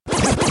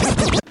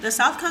The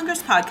South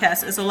Congress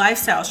podcast is a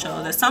lifestyle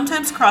show that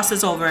sometimes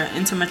crosses over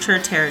into mature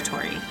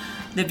territory.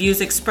 The views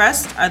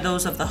expressed are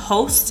those of the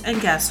hosts and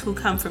guests who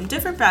come from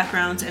different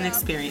backgrounds and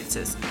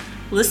experiences.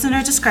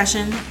 Listener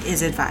discretion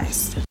is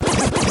advised.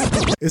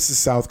 This is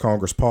South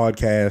Congress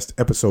Podcast,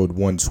 episode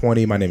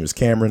 120. My name is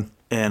Cameron.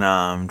 And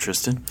I'm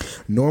Tristan.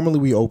 Normally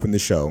we open the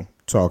show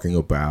talking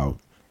about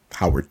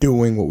how we're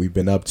doing, what we've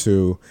been up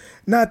to.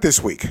 Not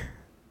this week.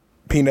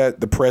 Peanut,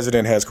 the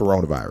president has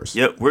coronavirus.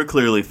 Yep, we're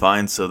clearly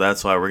fine, so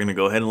that's why we're going to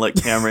go ahead and let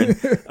Cameron,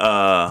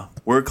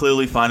 we're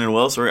clearly fine and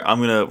well, so we're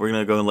going to go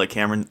ahead and let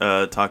Cameron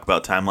talk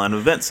about timeline of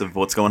events of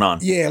what's going on.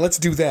 Yeah, let's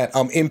do that.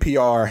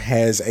 NPR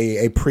has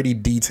a pretty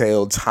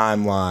detailed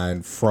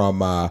timeline from,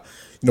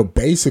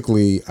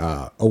 basically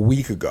a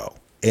week ago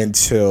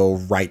until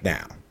right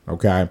now,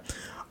 okay?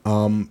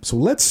 So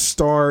let's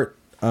start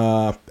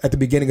at the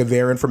beginning of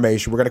their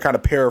information. We're going to kind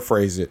of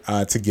paraphrase it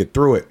to get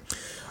through it.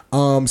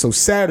 So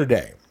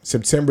Saturday,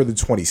 September the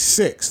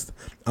 26th,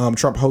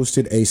 Trump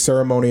hosted a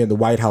ceremony in the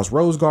White House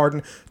Rose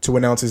Garden to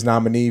announce his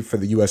nominee for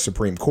the U.S.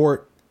 Supreme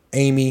Court,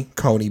 Amy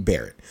Coney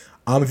Barrett.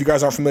 If you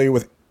guys aren't familiar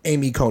with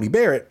Amy Coney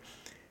Barrett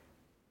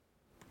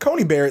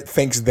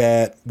thinks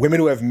that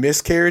women who have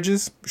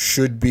miscarriages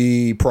should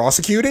be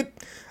prosecuted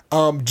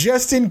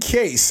just in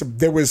case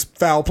there was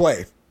foul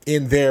play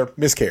in their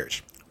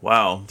miscarriage.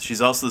 Wow.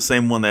 She's also the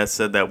same one that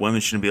said that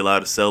women shouldn't be allowed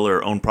to sell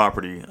or own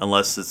property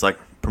unless it's like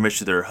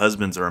permission to their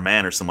husbands or a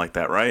man or something like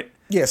that, right?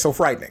 Yeah, so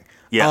frightening.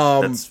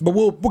 Yeah, but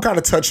we'll kind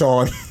of touch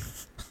on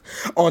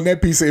that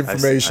piece of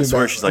information. I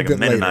swear she's like a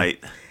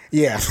Mennonite. Later.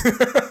 Yeah.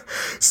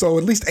 So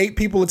at least 8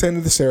 people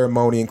attended the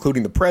ceremony,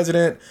 including the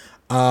president,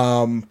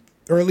 or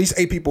at least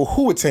 8 people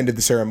who attended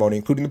the ceremony,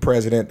 including the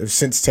president, have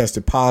since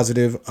tested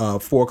positive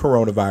for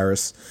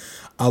coronavirus.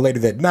 Later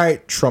that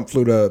night, Trump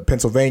flew to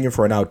Pennsylvania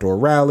for an outdoor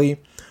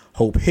rally.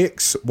 Hope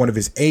Hicks, one of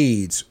his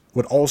aides,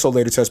 would also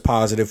later test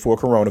positive for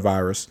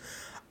coronavirus,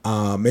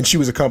 and she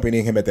was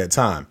accompanying him at that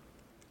time.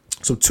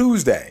 So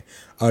Tuesday,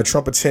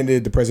 Trump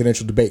attended the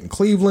presidential debate in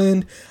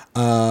Cleveland.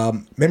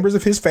 Members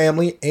of his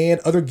family and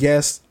other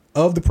guests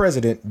of the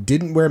president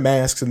didn't wear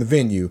masks in the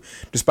venue,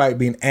 despite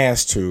being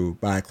asked to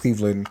by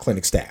Cleveland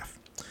Clinic staff.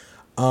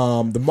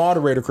 The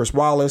moderator, Chris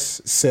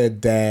Wallace,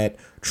 said that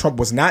Trump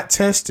was not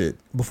tested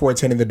before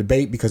attending the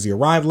debate because he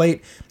arrived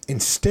late.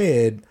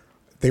 Instead,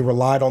 they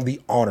relied on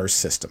the honor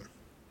system.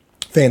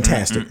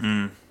 Fantastic.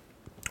 On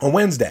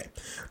Wednesday,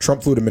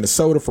 Trump flew to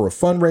Minnesota for a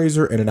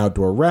fundraiser and an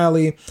outdoor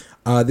rally.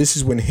 This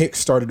is when Hicks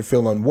started to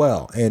feel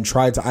unwell and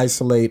tried to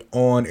isolate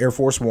on Air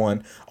Force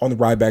One on the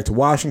ride back to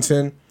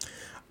Washington.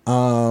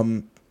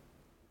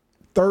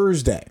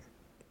 Thursday,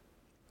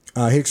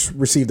 Hicks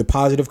received a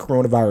positive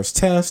coronavirus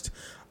test.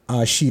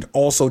 She'd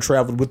also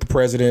traveled with the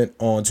president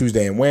on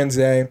Tuesday and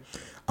Wednesday.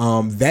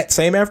 That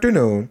same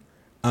afternoon,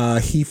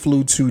 he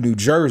flew to New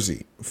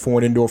Jersey for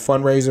an indoor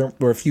fundraiser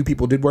where a few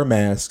people did wear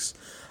masks.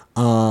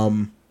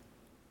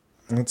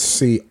 Let's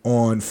see,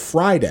 on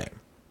Friday,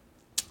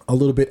 a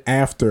little bit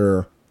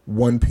after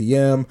 1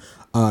 p.m.,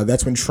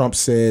 that's when Trump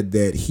said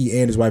that he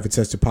and his wife had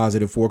tested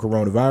positive for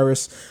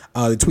coronavirus.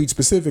 The tweet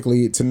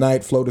specifically,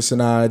 tonight, Flotus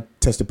and I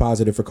tested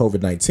positive for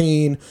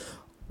COVID-19.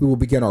 We will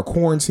begin our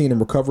quarantine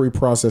and recovery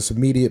process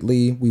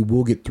immediately. We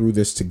will get through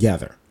this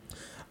together.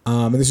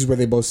 And this is where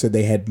they both said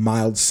they had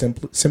mild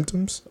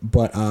symptoms,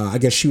 but I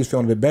guess she was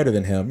feeling a bit better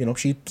than him. You know,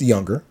 she's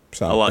younger,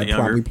 so that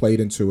probably played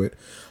into it.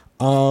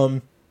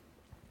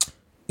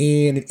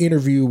 In an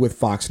interview with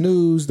Fox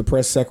News, the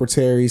press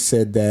secretary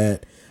said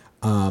that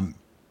the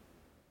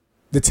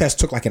test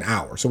took like an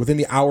hour. So within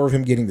the hour of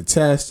him getting the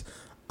test,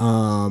 he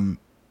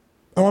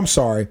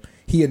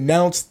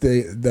announced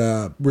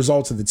the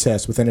results of the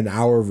test within an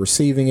hour of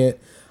receiving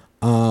it.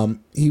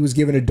 He was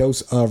given a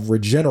dose of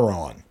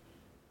Regeneron,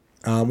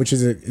 which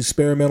is an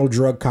experimental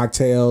drug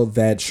cocktail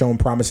that's shown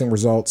promising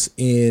results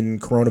in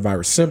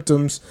coronavirus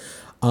symptoms.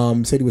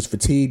 Said he was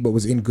fatigued but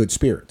was in good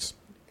spirits.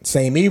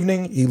 Same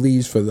evening, he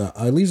leaves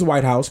the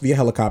White House via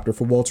helicopter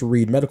for Walter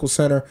Reed Medical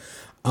Center.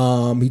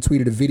 He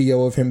tweeted a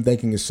video of him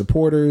thanking his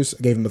supporters,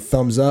 gave him a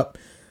thumbs up.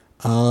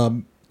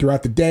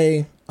 Throughout the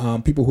day,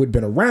 people who had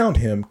been around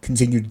him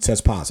continued to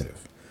test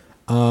positive.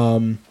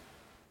 So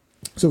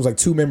it was like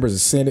 2 members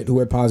of Senate who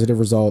had positive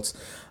results.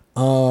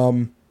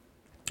 And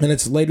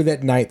it's later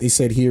that night, they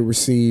said he had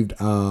received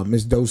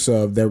his dose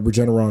of the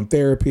Regeneron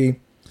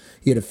therapy.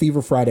 He had a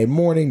fever Friday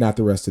morning, not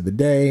the rest of the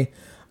day.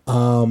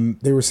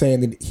 They were saying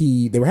that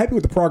they were happy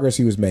with the progress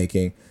he was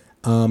making.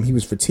 He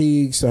was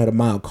fatigued, so had a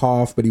mild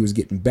cough, but he was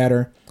getting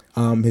better.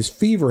 His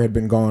fever had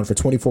been gone for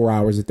 24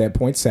 hours at that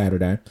point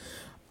Saturday.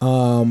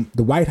 The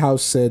White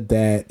House said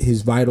that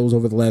his vitals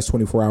over the last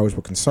 24 hours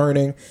were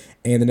concerning,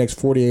 and the next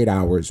 48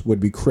 hours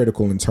would be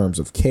critical in terms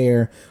of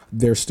care.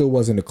 There still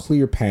wasn't a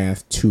clear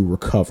path to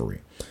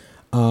recovery.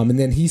 And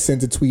then he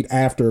sent a tweet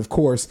after, of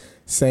course,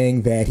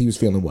 saying that he was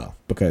feeling well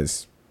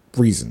because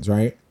reasons,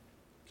 right?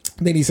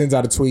 Then he sends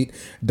out a tweet.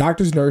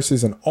 Doctors,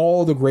 nurses, and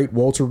all the great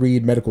Walter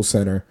Reed Medical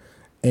Center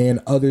and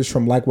others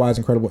from likewise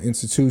incredible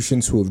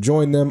institutions who have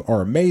joined them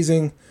are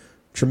amazing.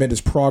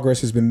 Tremendous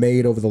progress has been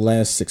made over the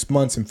last 6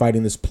 months in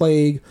fighting this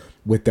plague.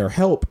 With their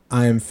help,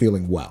 I am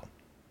feeling well.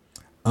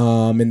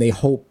 And they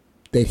hope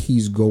that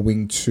he's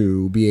going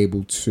to be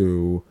able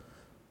to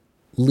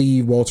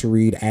leave Walter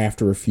Reed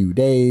after a few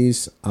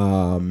days.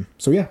 So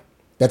yeah,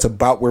 that's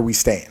about where we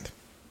stand.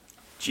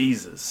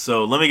 Jesus.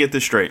 So let me get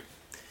this straight.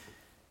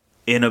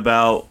 In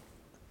about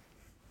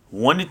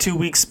 1 to 2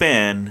 week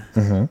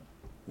span,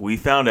 we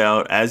found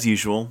out, as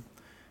usual,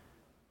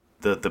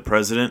 that the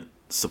president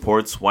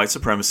supports white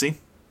supremacy.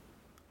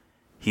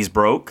 He's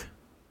broke.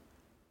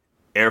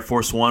 Air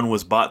Force One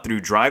was bought through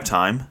Drive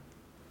Time.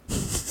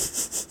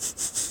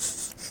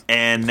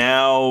 And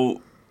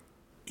now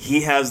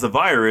he has the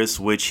virus,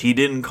 which he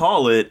didn't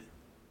call it.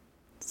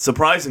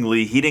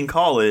 Surprisingly, he didn't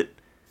call it.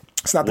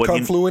 It's not the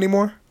Kung flu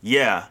anymore?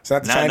 Yeah. It's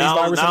not the Chinese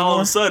virus now anymore? All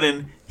of a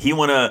sudden, he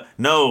want to,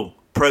 no,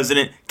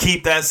 President,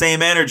 keep that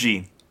same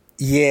energy.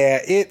 Yeah,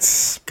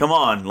 it's... Come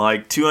on,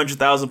 like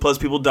 200,000 plus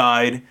people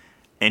died,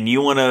 and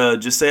you want to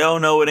just say, oh,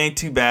 no, it ain't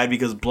too bad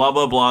because blah,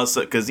 blah, blah.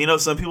 Because, you know,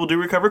 some people do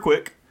recover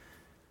quick.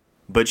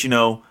 But, you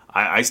know,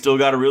 I still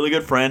got a really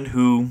good friend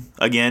who,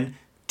 again,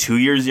 2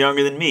 years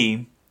younger than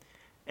me.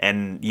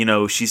 And, you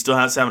know, she still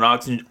has to have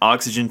an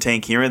oxygen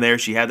tank here and there.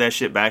 She had that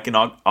shit back in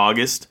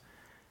August.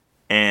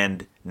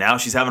 And now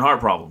she's having heart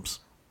problems.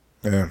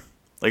 Yeah.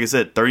 Like I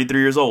said, 33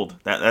 years old.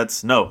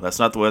 That's not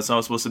it's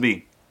supposed to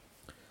be.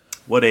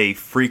 What a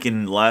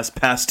freaking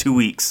past 2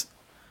 weeks.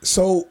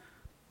 So,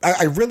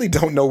 I really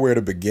don't know where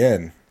to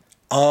begin.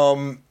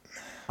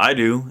 I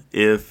do.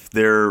 If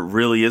there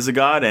really is a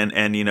God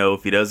and you know,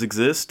 if he does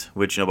exist,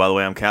 which, you know, by the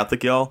way, I'm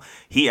Catholic, y'all,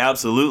 he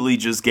absolutely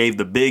just gave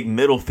the big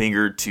middle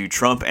finger to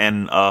Trump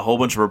and a whole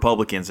bunch of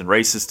Republicans and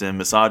racist and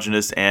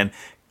misogynist. And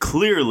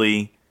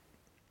clearly,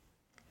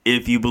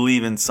 if you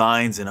believe in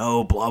signs and,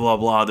 oh, blah, blah,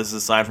 blah, this is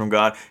a sign from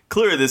God,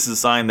 clearly this is a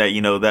sign that,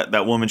 you know,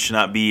 that woman should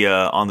not be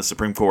on the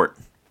Supreme Court.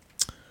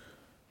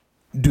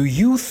 Do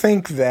you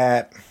think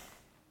that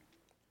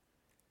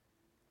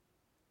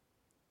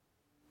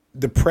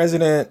the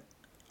president's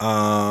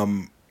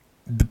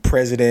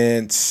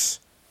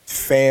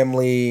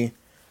family,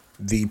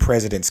 the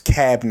president's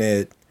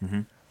cabinet,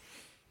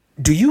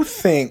 do you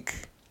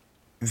think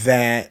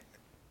that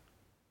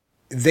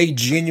they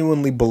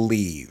genuinely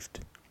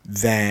believed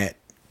that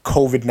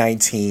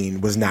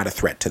COVID-19 was not a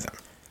threat to them?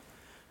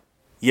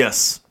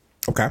 Yes.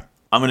 Okay.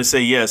 I'm going to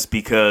say yes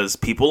because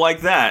people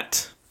like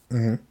that,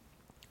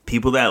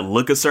 people that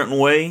look a certain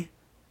way,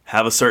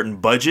 have a certain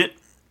budget,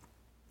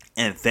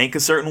 and think a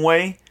certain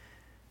way,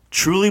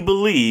 truly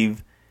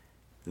believe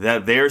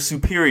that they're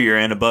superior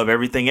and above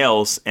everything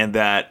else, and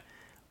that,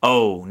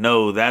 oh,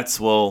 no,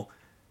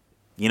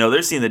 you know,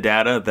 they're seeing the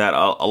data that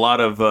a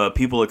lot of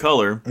people of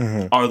color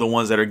are the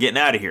ones that are getting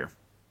out of here.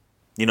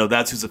 You know,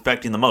 that's who's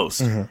affecting the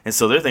most. And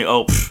so they're thinking,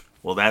 oh,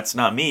 well, that's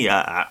not me.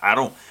 I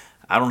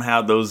don't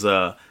have those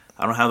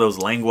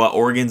lingua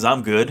organs.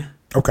 I'm good.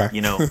 Okay. You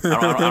know,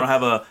 I don't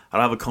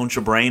have a concha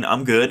brain.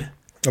 I'm good.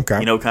 Okay.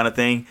 You know, kind of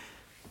thing.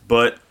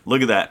 But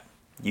look at that.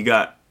 You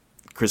got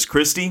Chris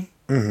Christie,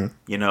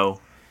 you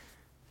know,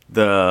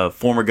 the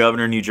former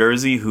governor of New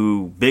Jersey,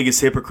 who biggest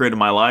hypocrite of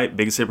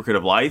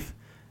life,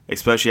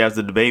 especially after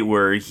the debate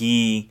where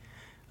he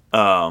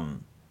pretty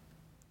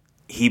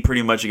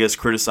much, I guess,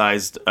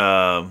 criticized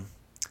Joe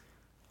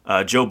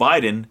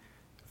Biden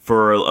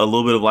for a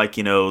little bit of, like,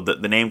 you know,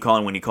 the name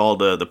calling when he called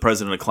the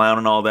president a clown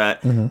and all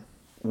that.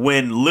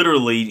 When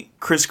literally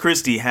Chris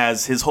Christie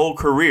has his whole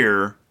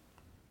career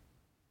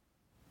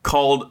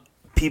called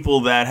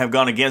people that have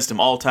gone against him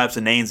all types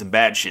of names and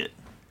bad shit.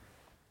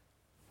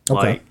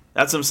 Okay. Like,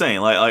 that's what I'm saying.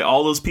 Like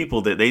all those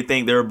people that they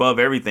think they're above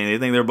everything. They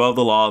think they're above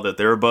the law, that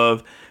they're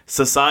above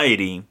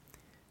society.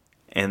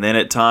 And then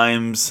at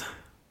times,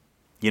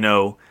 you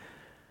know,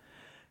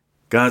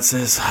 God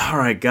says, all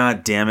right,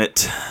 God damn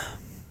it.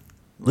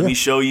 Let me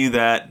show you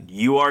that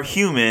you are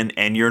human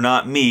and you're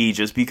not me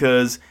just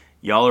because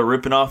y'all are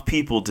ripping off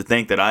people to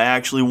think that I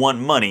actually want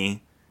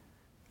money.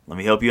 Let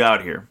me help you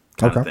out here,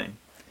 kind of thing.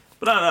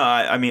 But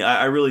I mean,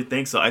 I really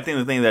think so. I think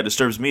the thing that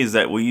disturbs me is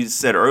that what you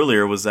said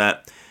earlier was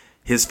that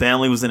his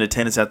family was in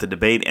attendance at the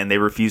debate and they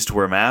refused to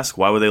wear masks.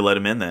 Why would they let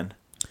him in then?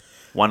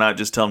 Why not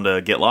just tell him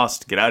to get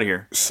lost, get out of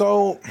here?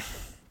 So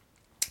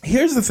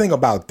here's the thing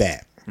about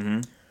that.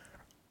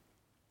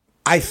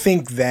 I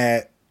think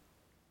that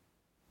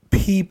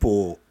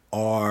people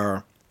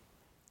are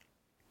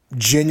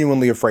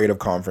genuinely afraid of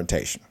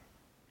confrontation.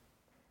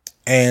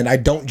 And I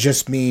don't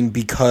just mean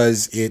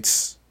because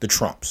it's the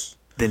Trumps.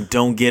 Then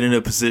don't get in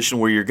a position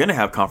where you're going to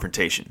have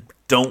confrontation.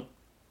 Don't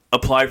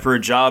apply for a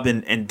job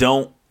and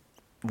don't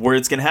where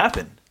it's going to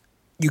happen.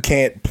 You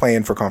can't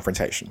plan for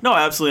confrontation. No,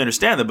 I absolutely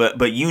understand that.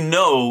 But you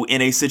know,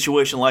 in a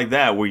situation like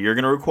that where you're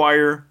going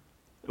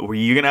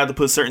to have to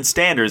put certain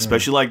standards,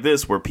 especially like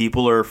this, where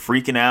people are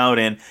freaking out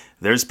and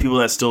there's people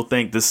that still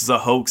think this is a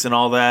hoax and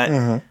all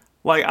that.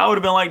 Like, I would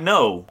have been like,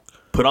 no,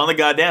 put on the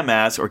goddamn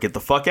mask or get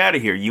the fuck out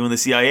of here. You and the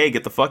CIA,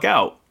 get the fuck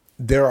out.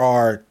 There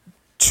are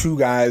two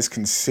guys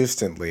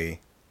consistently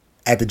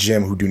at the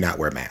gym who do not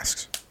wear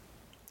masks.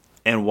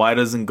 And why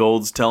doesn't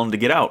Golds tell them to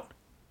get out?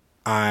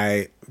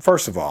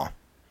 First of all,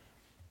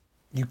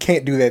 you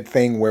can't do that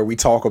thing where we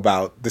talk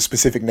about the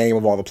specific name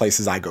of all the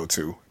places I go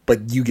to,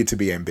 but you get to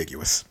be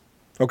ambiguous.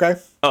 Okay?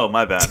 Oh,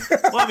 my bad.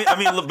 Well, I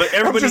mean, but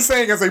everybody. I'm just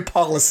saying as a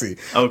policy.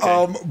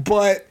 Okay.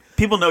 But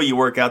people know you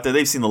work out there.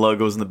 They've seen the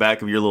logos in the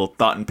back of your little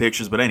thought and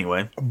pictures. But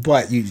anyway.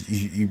 But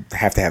you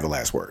have to have the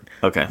last word.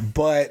 Okay.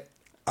 But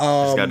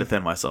just gotta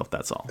defend myself.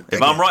 That's all.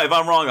 If I'm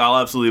wrong, I'll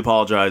absolutely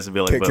apologize and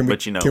be like,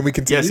 but you know. Can we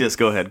continue? Yes.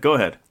 Go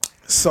ahead.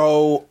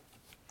 So,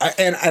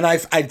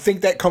 I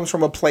think that comes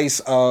from a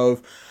place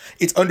of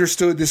it's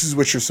understood this is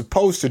what you're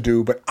supposed to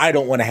do, but I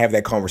don't want to have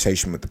that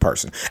conversation with the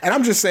person. And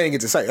I'm just saying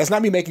it to say that's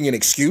not me making an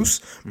excuse.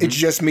 Mm-hmm. It's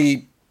just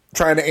me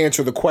trying to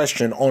answer the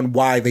question on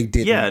why they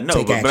didn't. Yeah, no,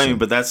 take action. But I mean,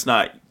 but that's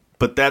not.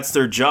 But that's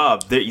their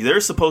job.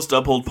 They're supposed to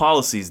uphold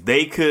policies.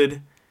 They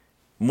could,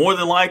 more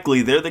than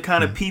likely, they're the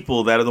kind of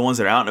people that are the ones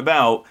that are out and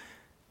about,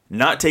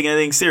 not taking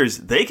anything serious.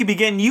 They could be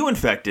getting you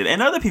infected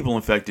and other people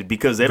infected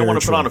because they don't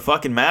want to put on a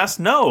fucking mask.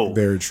 No.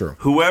 Very true.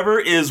 Whoever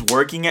is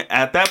working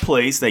at that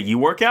place that you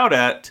work out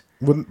at.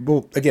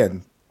 Well,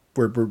 again,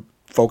 we're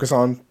focused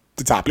on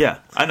the topic. Yeah,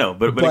 I know.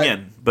 But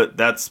again,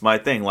 that's my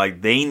thing.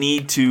 Like, they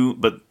need to,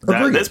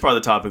 that's part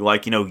of the topic.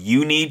 Like, you know,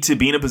 you need to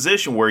be in a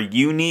position where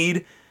you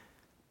need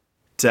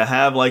to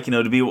have, like, you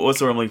know, to be, what's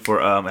the word I'm looking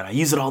for? And I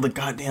use it all the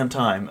goddamn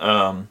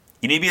time.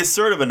 You need to be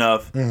assertive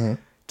enough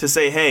to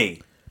say,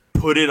 hey,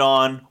 put it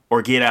on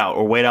or get out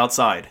or wait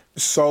outside.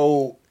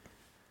 So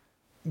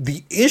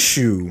the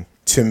issue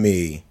to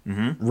me,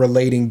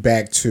 relating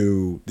back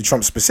to the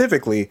Trump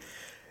specifically,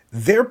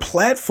 their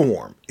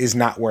platform is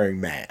not wearing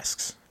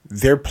masks.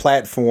 Their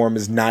platform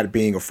is not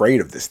being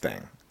afraid of this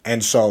thing.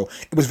 And so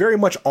it was very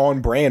much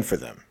on brand for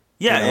them.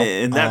 Yeah, you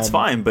know? And that's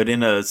fine. But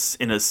in a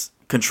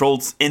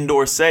controlled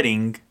indoor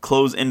setting,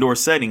 closed indoor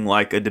setting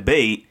like a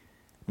debate,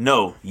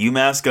 no, you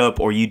mask up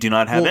or you do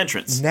not have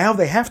entrance. Now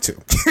they have to.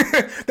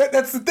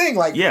 That's the thing.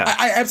 Like, yeah.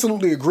 I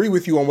absolutely agree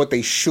with you on what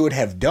they should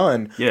have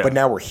done, but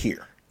now we're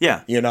here.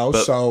 Yeah. You know,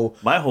 but so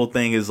my whole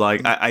thing is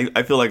like,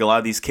 I feel like a lot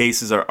of these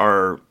cases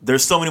are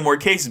there's so many more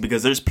cases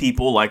because there's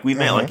people like we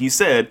met, like you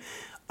said,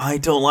 I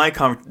don't like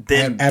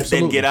then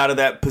get out of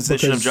that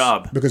position of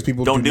job. Because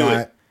people don't do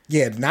it.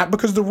 Yeah, not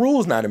because the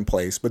rule's not in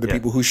place, but the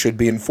people who should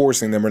be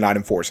enforcing them are not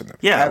enforcing them.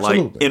 Yeah,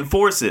 absolutely. Like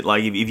enforce it.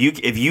 Like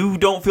if you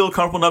don't feel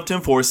comfortable enough to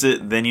enforce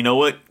it, then you know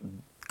what?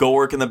 Go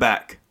work in the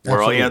back.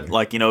 Where all you have,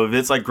 like, you know, if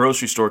it's like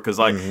grocery store, because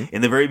like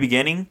in the very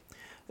beginning,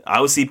 I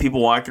would see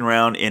people walking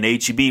around in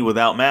HEB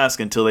without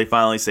masks until they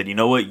finally said, you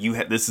know what,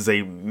 this is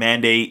a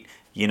mandate,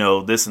 you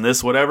know, this and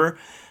this, whatever.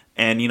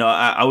 And, you know,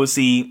 I would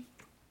see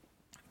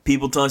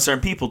people telling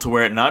certain people to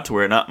wear it, not to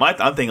wear it.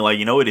 I'm thinking, like,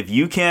 you know what, if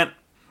you can't,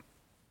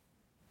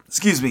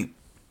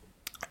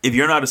 if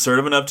you're not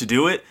assertive enough to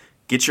do it,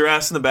 get your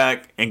ass in the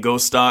back and go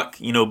stock,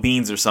 you know,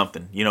 beans or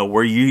something, you know,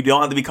 where you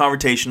don't have to be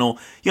confrontational.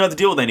 You don't have to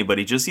deal with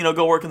anybody. Just, you know,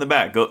 go work in the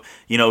back. Go,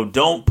 you know,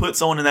 don't put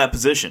someone in that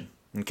position.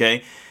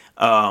 Okay.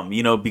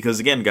 You know, because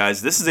again,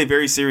 guys, this is a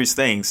very serious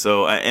thing.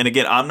 So, and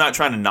again, I'm not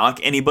trying to knock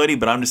anybody,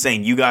 but I'm just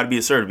saying you got to be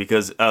assertive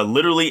because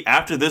literally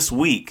after this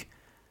week,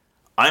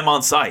 I'm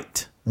on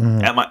site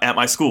at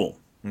my school.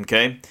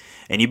 Okay.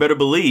 And you better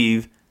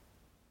believe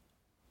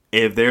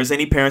if there's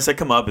any parents that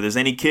come up, if there's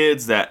any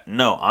kids that,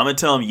 no, I'm going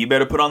to tell them you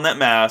better put on that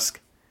mask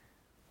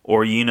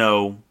or, you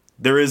know,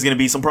 there is going to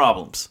be some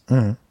problems.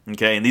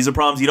 Okay. And these are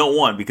problems you don't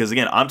want because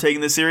again, I'm taking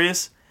this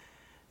serious.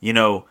 You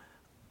know,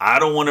 I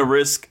don't want to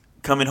risk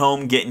coming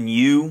home getting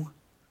you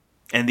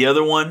and the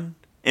other one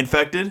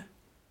infected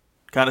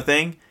kind of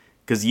thing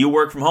because you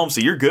work from home,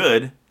 so you're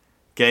good.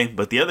 Okay.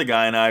 But the other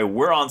guy and I,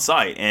 we're on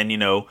site and, you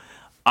know,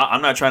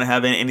 I'm not trying to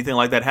have anything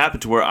like that happen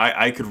to where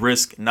I could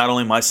risk not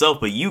only myself,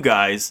 but you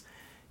guys,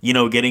 you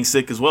know, getting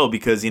sick as well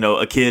because, you know,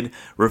 a kid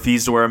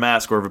refused to wear a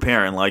mask or if a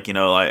parent, like, you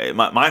know, like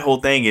my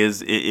whole thing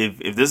is if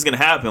this is going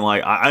to happen,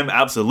 like I'm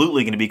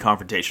absolutely going to be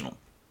confrontational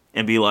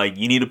and be like,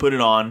 you need to put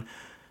it on,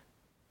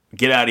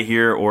 get out of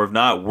here, or if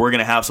not, we're going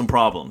to have some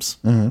problems.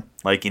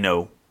 Like, you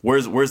know,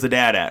 where's the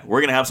dad at?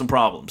 We're going to have some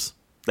problems.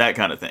 That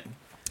kind of thing.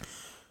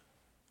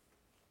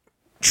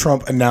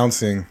 Trump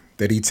announcing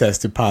that he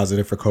tested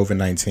positive for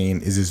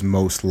COVID-19 is his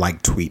most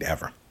liked tweet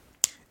ever.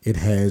 It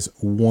has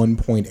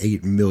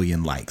 1.8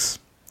 million likes.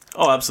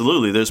 Oh,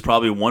 absolutely. There's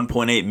probably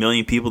 1.8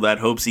 million people that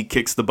hopes he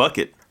kicks the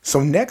bucket.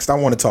 So next I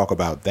want to talk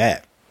about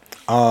that.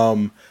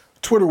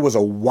 Twitter was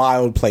a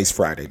wild place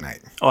Friday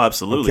night. Oh,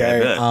 absolutely.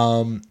 Okay?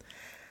 I bet.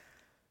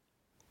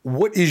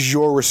 What is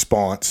your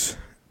response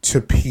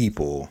to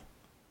people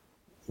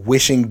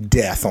wishing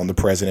death on the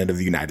president of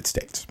the United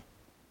States?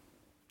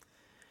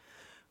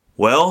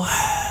 Well,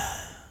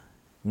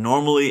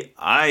 normally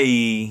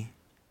I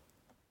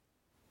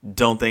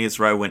don't think it's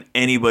right when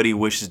anybody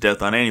wishes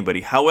death on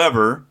anybody.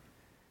 However,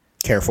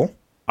 careful.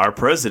 Our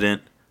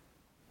president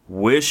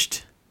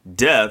wished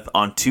death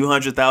on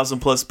 200,000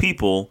 plus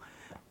people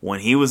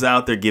when he was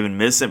out there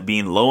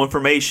being low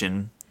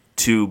information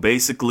to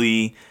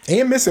basically...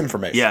 And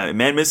misinformation. Yeah,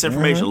 man,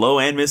 misinformation. Low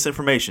and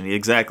misinformation.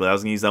 Exactly. I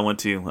was going to use that one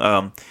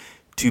too.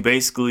 To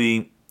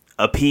basically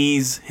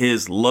appease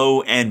his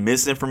low and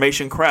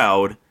misinformation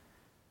crowd.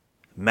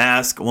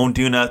 Mask won't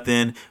do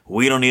nothing.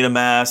 We don't need a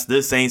mask.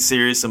 This ain't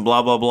serious and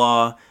blah, blah,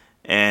 blah.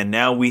 And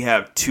now we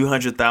have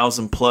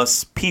 200,000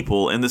 plus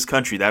people in this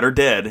country that are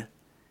dead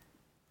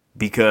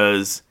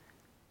because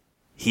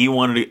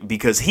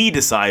he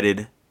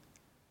decided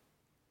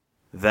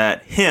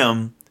that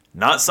him,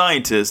 not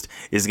scientist,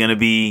 is going to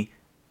be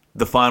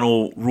the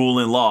final rule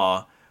in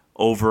law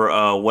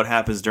over what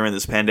happens during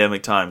this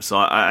pandemic time. So,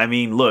 I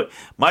mean, look,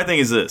 my thing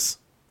is this.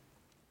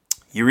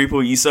 You reap what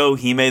you sow.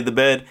 He made the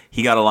bed.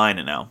 He got to lie in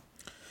it now.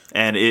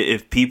 And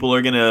if people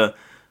are going to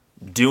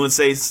do and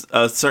say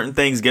certain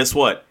things, guess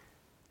what?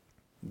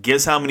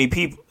 Guess how many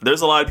people?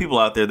 There's a lot of people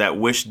out there that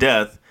wish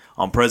death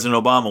on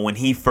President Obama when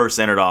he first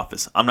entered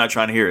office. I'm not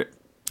trying to hear it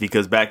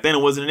because back then it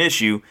wasn't an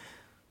issue.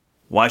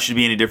 Why should it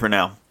be any different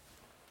now?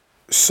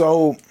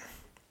 So,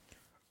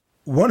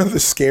 one of the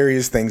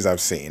scariest things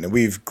I've seen, and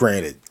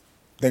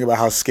think about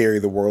how scary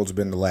the world's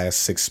been the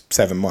last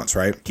 6-7 months,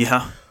 right?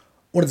 Yeah.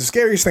 One of the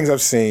scariest things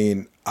I've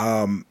seen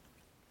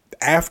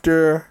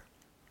after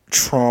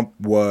Trump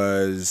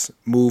was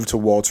moved to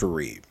Walter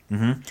Reed.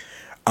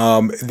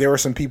 There were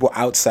some people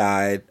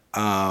outside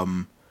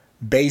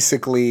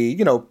basically,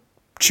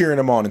 cheering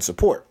him on in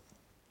support.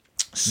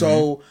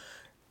 So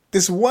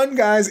this one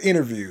guy's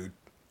interviewed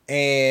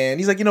and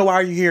he's like, why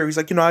are you here? He's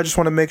like, I just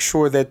want to make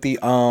sure that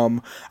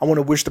I want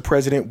to wish the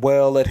president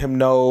well, let him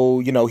know,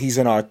 he's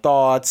in our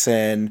thoughts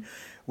and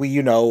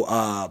we,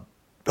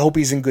 hope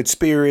he's in good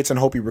spirits and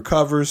hope he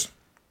recovers.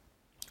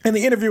 And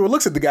the interviewer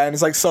looks at the guy and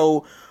is like,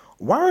 so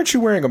why aren't you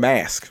wearing a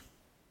mask?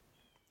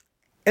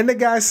 And the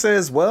guy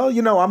says, well,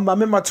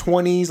 I'm in my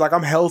 20s, like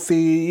I'm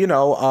healthy,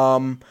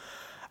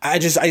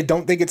 I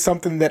don't think it's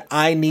something that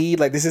I need.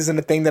 Like, this isn't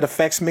a thing that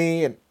affects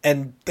me.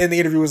 And then the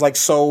interview was like,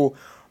 so,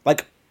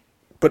 like,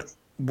 but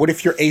what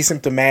if you're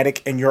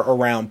asymptomatic and you're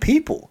around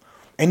people?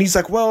 And he's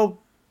like, well,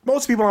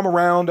 most people I'm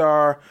around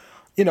are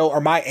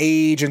my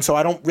age. And so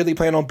I don't really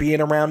plan on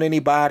being around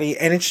anybody.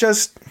 And it's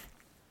just.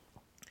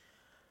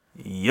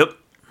 Yep.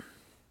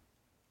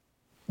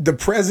 The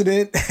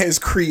president has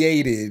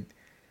created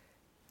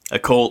a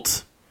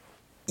cult.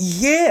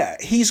 Yeah,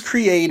 he's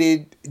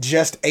created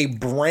just a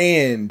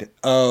brand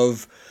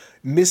of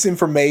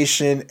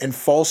misinformation and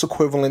false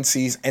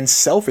equivalencies and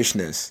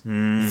selfishness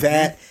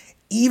that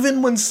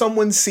even when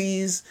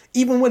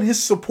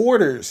his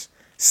supporters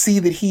see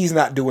that he's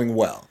not doing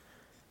well,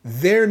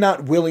 they're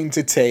not willing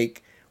to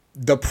take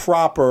the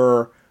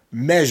proper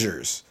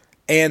measures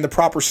and the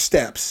proper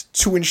steps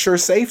to ensure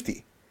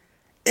safety.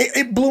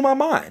 It blew my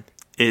mind.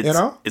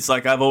 It's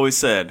like I've always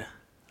said,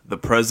 the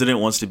president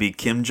wants to be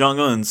Kim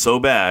Jong-un so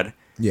bad.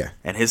 Yeah.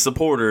 And his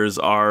supporters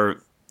are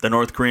the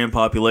North Korean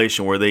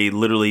population where they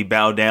literally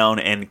bow down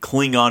and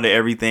cling on to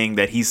everything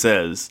that he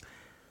says.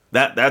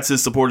 That's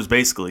his supporters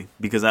basically.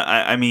 Because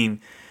I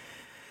mean,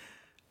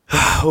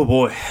 oh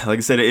boy, like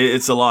I said,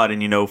 it's a lot.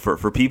 And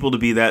for people to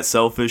be that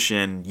selfish,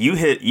 and you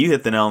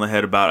hit the nail on the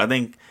head about, I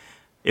think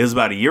it was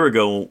about a year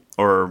ago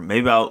or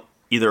maybe about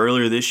either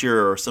earlier this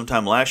year or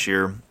sometime last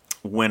year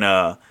when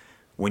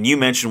you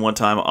mentioned one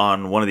time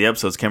on one of the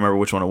episodes, can't remember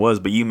which one it was,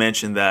 but you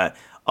mentioned that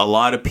a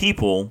lot of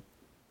people,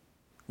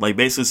 like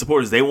basically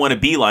supporters, they want to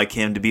be like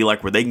him, to be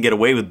like where they can get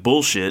away with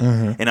bullshit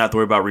and not have to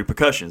worry about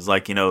repercussions.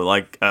 Like,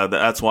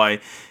 that's why,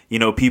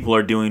 people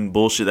are doing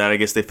bullshit that I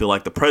guess they feel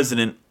like the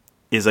president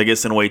is, I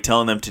guess, in a way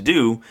telling them to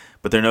do,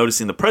 but they're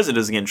noticing the president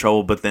doesn't get in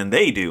trouble, but then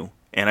they do.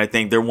 And I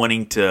think they're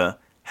wanting to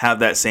have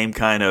that same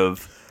kind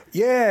of.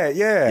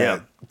 Yeah.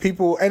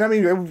 People, and I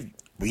mean,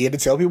 we had to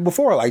tell people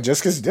before, like,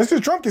 just because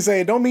Trump can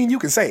say it, don't mean you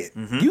can say it.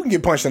 You can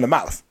get punched in the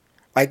mouth.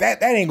 Like,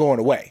 that ain't going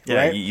away. Yeah,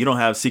 right? You don't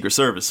have Secret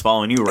Service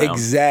following you around.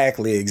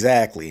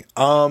 Exactly.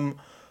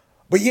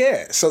 But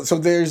yeah, so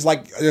there's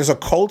a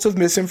cult of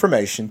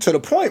misinformation to the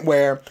point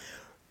where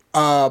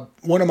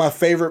one of my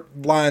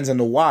favorite lines in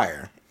The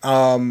Wire,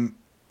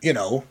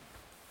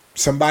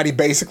 somebody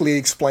basically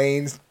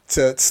explains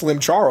to Slim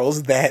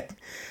Charles that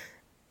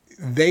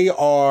they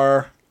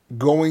are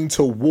going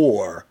to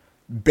war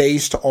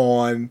based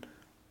on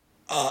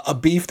a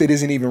beef that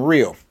isn't even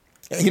real.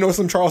 And you know what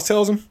Slim Charles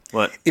tells him?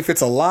 What? If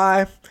it's a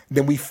lie,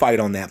 then we fight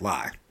on that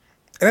lie.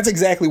 And that's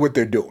exactly what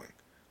they're doing.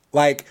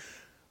 Like,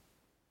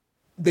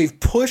 they've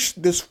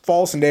pushed this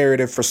false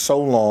narrative for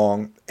so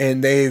long,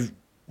 and they've,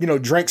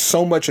 drank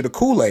so much of the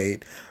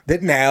Kool-Aid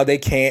that now they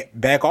can't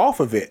back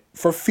off of it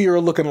for fear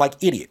of looking like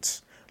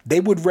idiots. They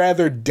would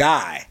rather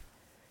die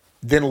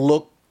than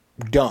look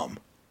dumb.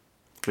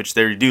 Which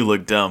they do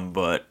look dumb,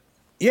 but...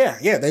 Yeah.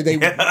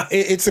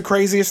 It's the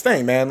craziest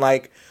thing, man.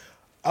 Like,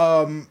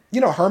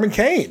 Herman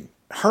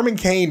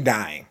Cain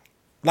dying.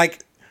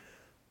 Like,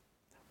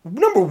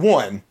 number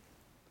one,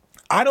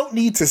 I don't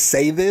need to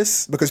say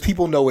this because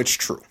people know it's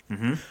true.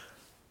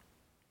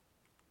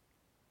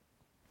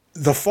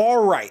 The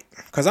far right,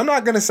 because I'm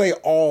not going to say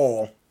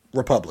all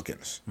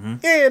Republicans.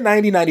 90,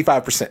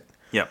 95%.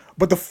 Yeah.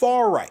 But the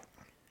far right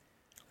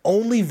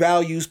only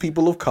values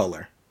people of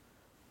color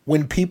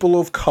when people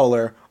of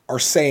color are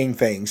saying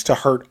things to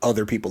hurt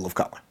other people of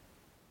color.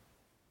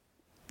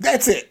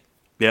 That's it.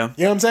 Yeah.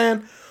 You know what I'm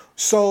saying?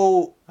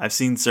 So I've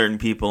seen certain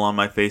people on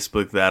my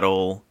Facebook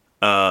that'll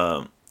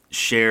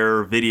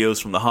share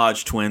videos from the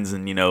Hodge twins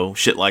and,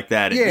 shit like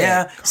that. And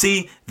Yeah.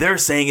 See, they're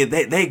saying it.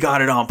 They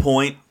got it on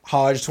point.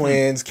 Hodge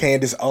twins,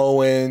 Candace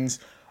Owens,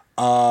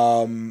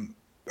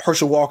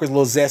 Herschel Walker's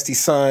little zesty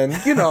son,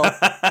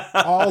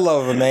 all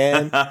of them,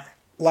 man.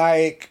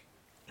 Like,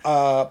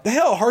 the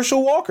hell,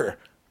 Herschel Walker,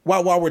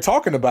 while we're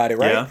talking about it,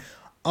 right?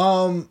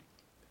 Yeah.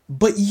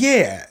 But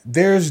yeah,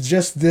 there's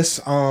just this,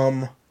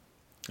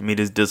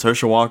 does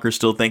Herschel Walker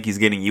still think he's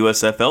getting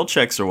USFL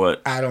checks or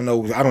what? I don't know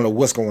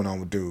what's going on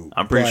with dude.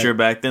 I'm pretty sure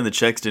back then the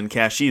checks didn't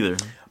cash either.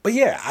 But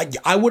yeah,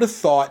 I would have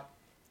thought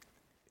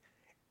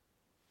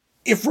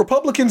if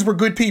Republicans were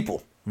good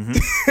people,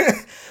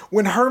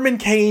 when Herman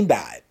Cain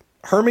died,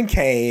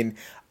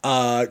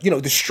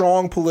 the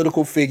strong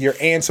political figure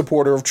and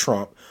supporter of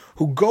Trump,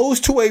 who goes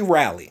to a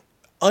rally,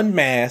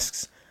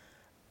 unmasked,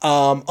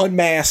 not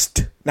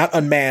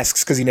unmasked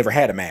because he never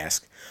had a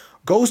mask,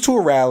 goes to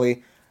a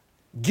rally,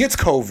 gets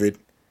COVID,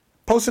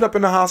 posted up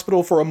in the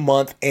hospital for a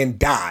month, and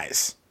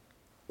dies.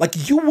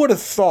 Like, you would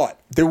have thought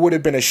there would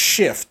have been a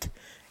shift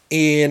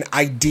in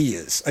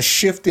ideas, a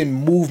shift in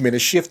movement, a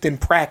shift in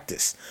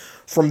practice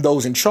from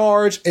those in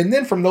charge and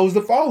then from those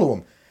that follow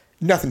him.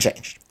 Nothing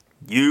changed.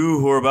 You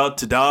who are about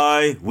to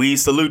die, we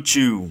salute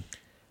you.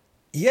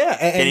 Yeah.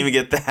 Can't even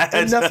get that.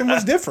 And nothing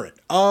was different.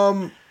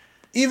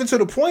 Even to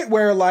the point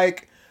where,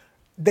 like,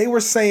 they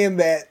were saying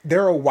that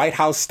there are White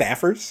House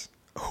staffers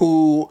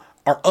who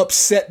are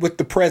upset with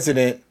the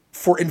president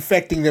for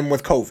infecting them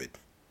with COVID.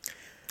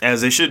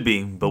 As they should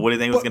be. But what do you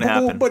think was going to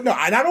happen? But no,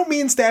 and I don't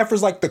mean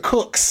staffers like the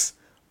cooks,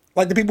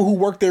 like the people who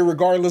work there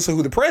regardless of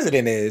who the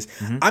president is.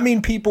 I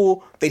mean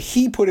people that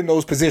he put in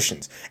those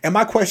positions. And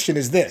my question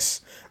is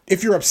this.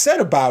 If you're upset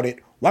about it,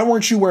 why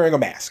weren't you wearing a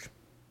mask?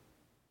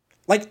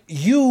 Like,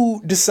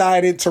 you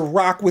decided to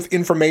rock with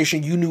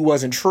information you knew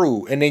wasn't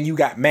true, and then you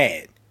got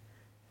mad.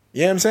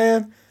 You know what I'm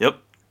saying? Yep.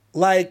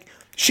 Like,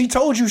 she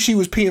told you she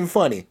was peeing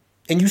funny,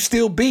 and you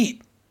still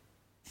beat.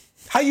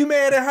 How you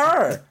mad at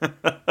her?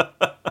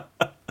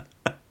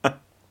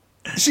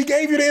 She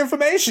gave you the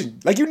information.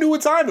 Like, you knew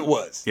what time it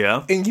was.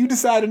 Yeah. And you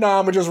decided, nah,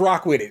 I'm going to just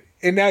rock with it.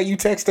 And now you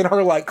texting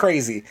her like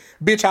crazy.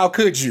 Bitch, how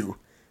could you?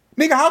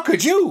 Nigga, how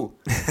could you?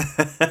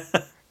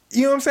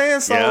 You know what I'm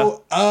saying?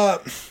 So,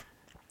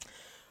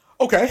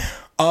 okay.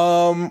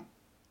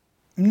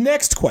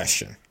 Next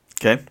question.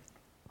 Okay.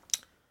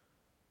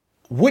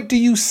 What do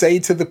you say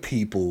to the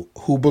people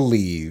who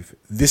believe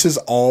this is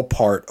all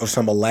part of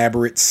some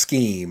elaborate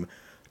scheme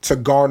to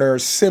garner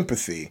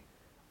sympathy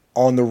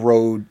on the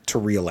road to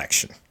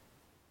re-election?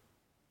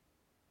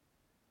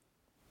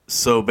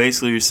 So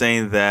basically you're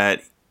saying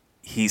that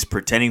he's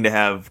pretending to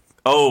have,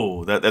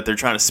 that they're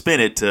trying to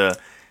spin it to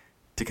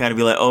kind of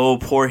be like, oh,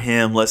 poor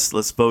him, let's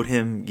vote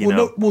him,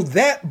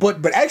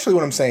 but actually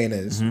what I'm saying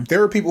is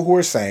there are people who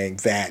are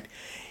saying that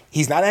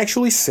he's not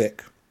actually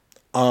sick.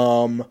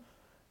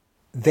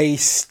 They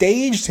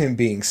staged him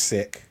being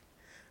sick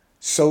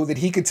so that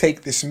he could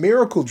take this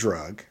miracle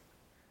drug,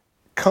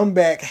 come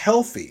back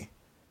healthy,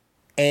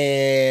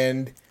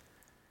 and,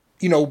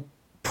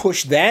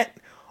 push that,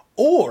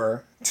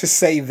 or to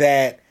say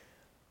that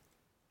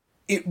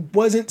it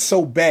wasn't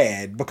so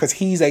bad because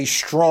he's a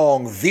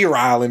strong,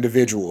 virile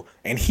individual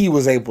and he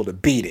was able to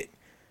beat it.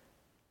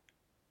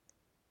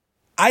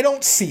 I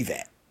don't see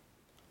that.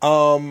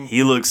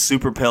 He looks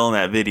super pale in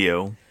that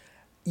video.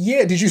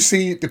 Yeah, did you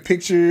see the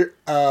picture?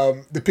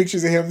 The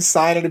pictures of him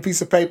signing a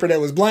piece of paper that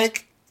was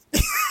blank.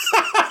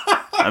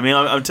 I mean,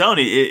 I'm telling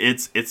you,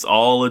 it's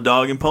all a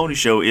dog and pony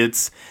show.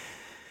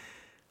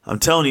 I'm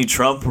telling you,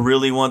 Trump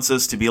really wants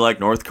us to be like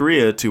North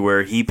Korea, to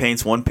where he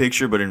paints one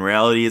picture, but in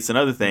reality, it's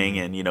another thing.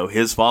 And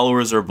his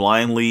followers are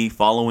blindly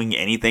following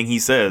anything he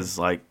says.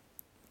 Like,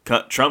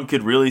 Trump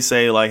could really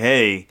say, like,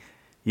 hey,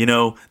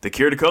 the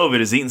cure to COVID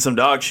is eating some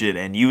dog shit,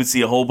 and you would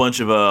see a whole bunch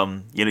of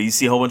you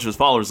see a whole bunch of his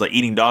followers like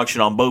eating dog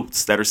shit on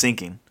boats that are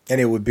sinking, and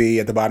it would be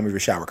at the bottom of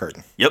your shower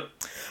curtain. Yep.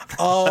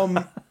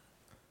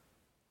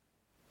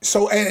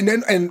 So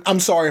and I'm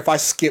sorry if I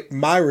skipped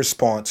my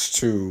response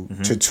to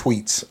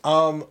tweets.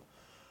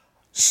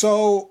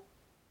 So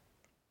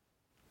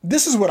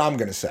this is what I'm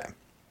gonna say.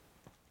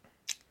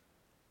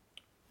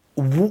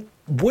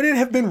 Would it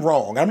have been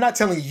wrong? I'm not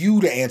telling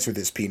you to answer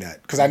this,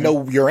 Peanut, because I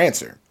know your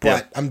answer,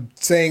 but I'm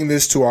saying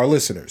this to our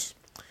listeners.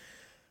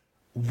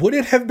 Would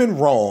it have been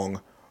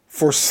wrong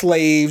for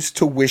slaves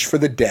to wish for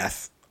the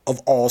death of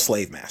all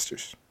slave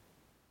masters?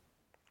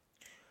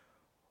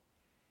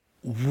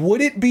 Would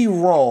it be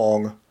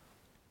wrong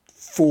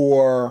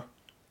for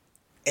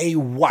a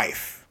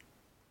wife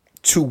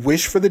to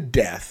wish for the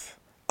death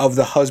of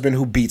the husband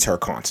who beats her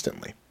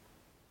constantly?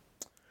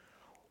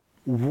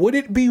 Would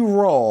it be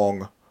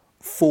wrong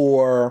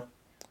for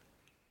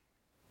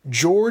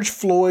George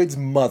Floyd's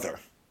mother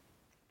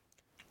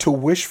to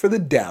wish for the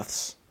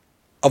deaths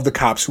of the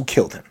cops who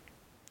killed him?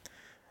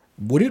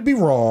 Would it be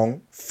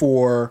wrong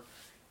for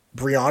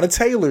Breonna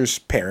Taylor's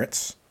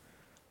parents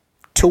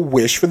to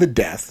wish for the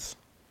deaths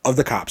of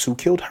the cops who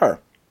killed her?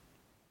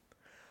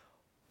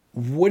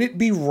 Would it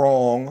be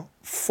wrong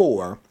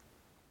for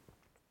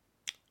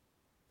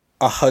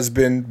a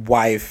husband,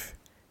 wife,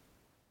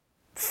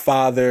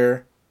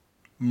 father,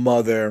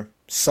 mother,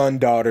 son,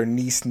 daughter,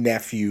 niece,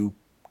 nephew,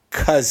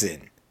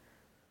 cousin,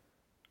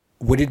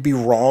 would it be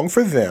wrong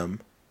for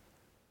them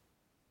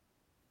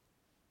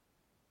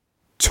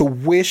to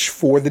wish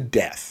for the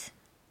death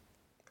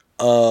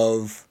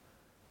of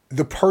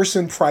the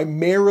person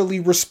primarily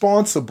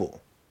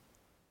responsible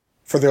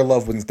for their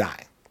loved ones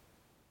dying?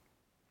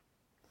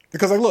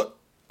 Because, like, look,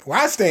 where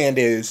I stand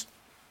is,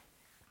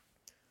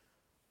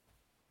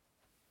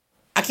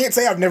 I can't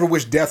say I've never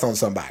wished death on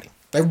somebody.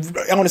 I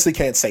honestly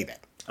can't say that.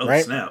 Oh,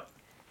 right? snap.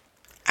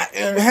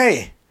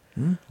 Hey.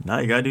 Now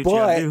you gotta do what you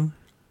gotta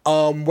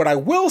do. What I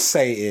will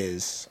say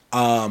is,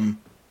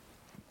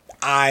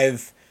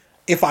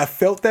 if I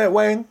felt that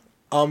way,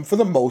 for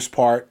the most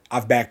part,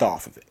 I've backed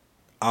off of it.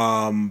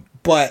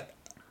 But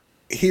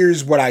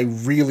here's what I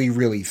really,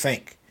 really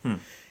think.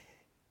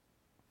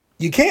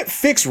 You can't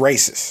fix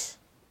racists.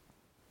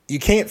 You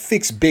can't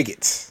fix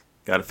bigots.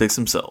 Gotta fix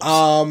themselves.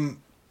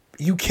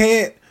 You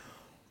can't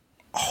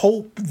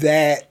hope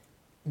that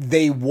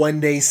they one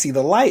day see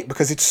the light,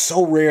 because it's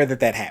so rare that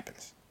that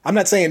happens. I'm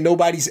not saying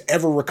nobody's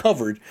ever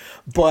recovered,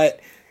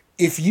 but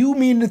if you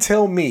mean to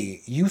tell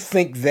me you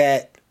think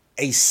that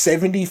a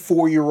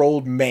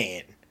 74-year-old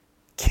man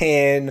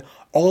can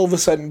all of a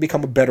sudden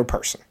become a better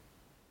person,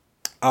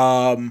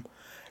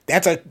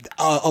 that's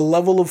a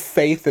level of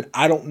faith that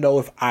I don't know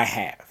if I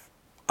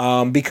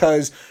have,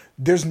 because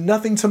there's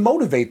nothing to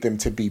motivate them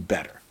to be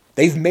better.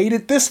 They've made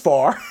it this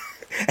far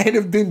and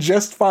have been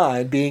just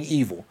fine being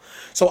evil.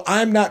 So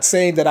I'm not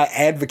saying that I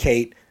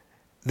advocate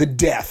the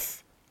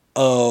death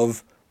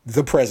of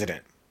the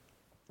president.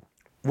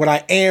 What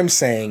I am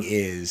saying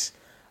is,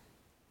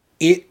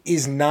 it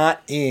is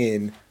not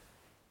in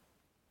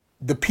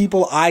the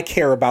people I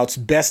care about's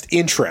best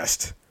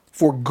interest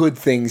for good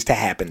things to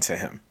happen to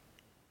him.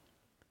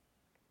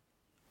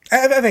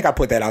 I think I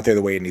put that out there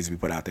the way it needs to be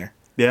put out there.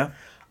 Yeah.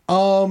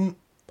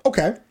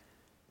 Okay.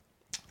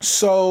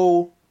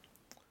 So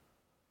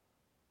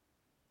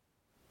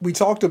we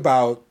talked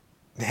about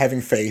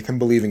having faith and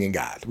believing in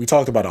God. We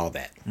talked about all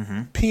that.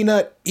 Mm-hmm.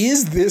 Peanut,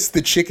 is this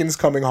the chickens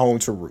coming home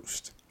to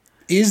roost?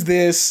 Is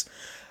this...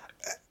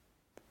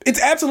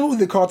 It's absolutely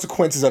the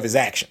consequences of his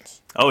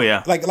actions. Oh,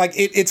 yeah.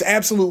 It's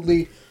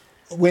absolutely...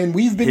 When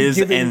we've been his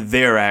given... and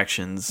their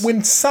actions.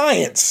 When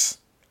science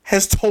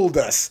has told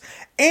us,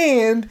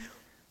 and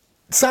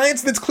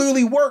science that's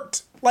clearly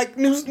worked, like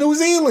New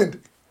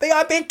Zealand, they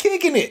out there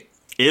kicking it.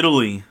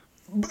 Italy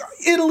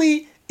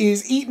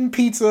is eating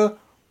pizza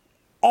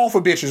off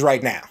of bitches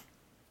right now.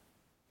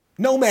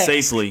 No mask.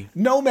 Safely.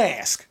 No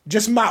mask.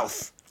 Just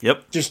mouth.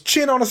 Yep. Just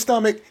chin on a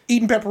stomach,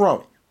 eating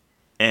pepperoni.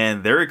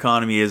 And their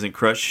economy isn't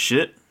crushed to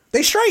shit.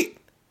 They straight.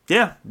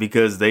 Yeah,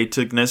 because they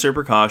took necessary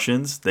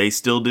precautions. They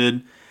still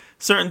did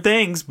certain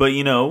things, but,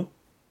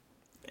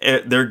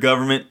 their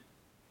government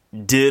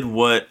did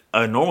what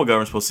a normal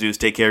government's supposed to do, is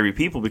take care of your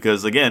people,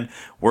 because, again,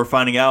 we're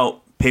finding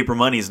out paper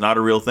money is not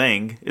a real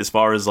thing as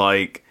far as,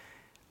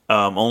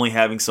 only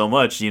having so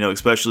much,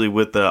 especially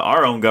with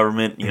our own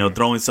government,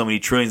 throwing so many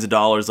trillions of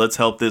dollars. Let's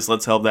help this,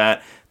 let's help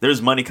that.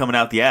 There's money coming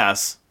out the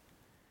ass.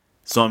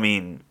 So,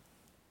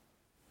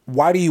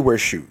 why do you wear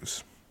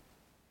shoes?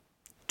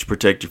 To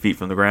protect your feet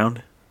from the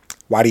ground.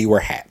 Why do you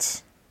wear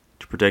hats?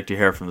 To protect your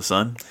hair from the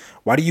sun.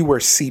 Why do you wear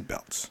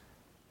seatbelts?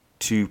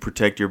 To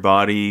protect your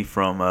body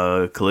from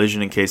a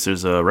collision in case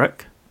there's a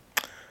wreck.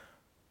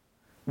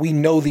 We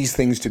know these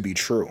things to be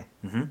true.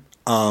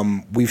 Mm-hmm.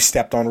 We've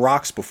stepped on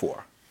rocks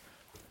before.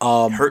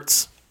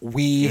 Hurts. A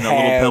little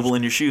pebble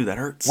in your shoe, that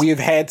hurts. We have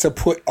had to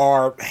put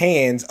our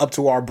hands up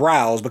to our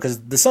brows because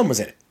the sun was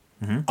in it.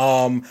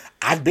 Mm-hmm.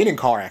 I've been in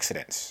car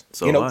accidents.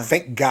 So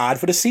thank God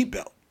for the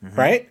seatbelt,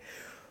 right?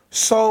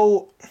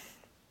 So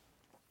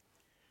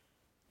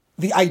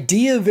the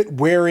idea that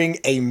wearing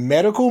a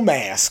medical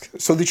mask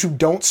so that you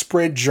don't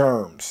spread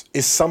germs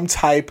is some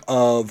type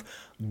of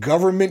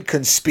government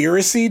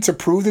conspiracy to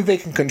prove that they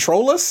can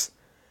control us,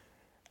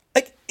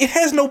 it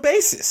has no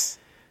basis.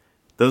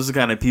 Those are the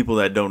kind of people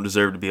that don't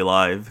deserve to be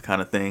alive,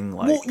 kind of thing.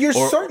 You're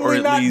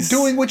certainly not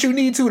doing what you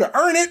need to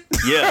earn it.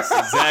 Yes,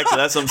 exactly.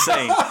 That's what I'm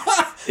saying.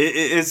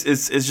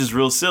 It's just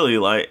real silly.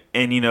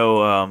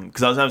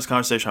 Because I was having this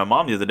conversation with my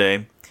mom the other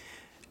day,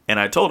 and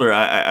I told her,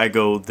 I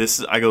go,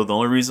 the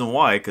only reason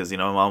why, because, my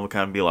mom would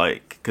kind of be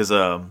like, because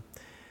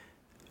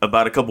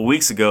about a couple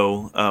weeks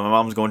ago, my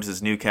mom was going to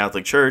this new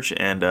Catholic church,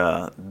 and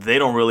they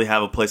don't really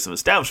have a place of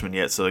establishment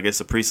yet. So I guess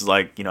the priest is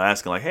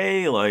asking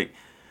hey,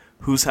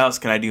 whose house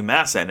can I do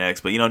mass at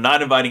next? But,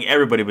 not inviting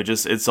everybody, but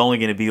just, it's only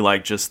going to be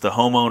just the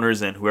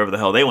homeowners and whoever the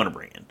hell they want to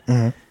bring in.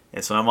 Mm-hmm.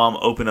 And so my mom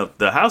opened up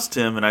the house to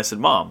him, and I said,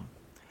 Mom,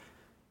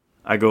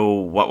 I go,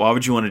 why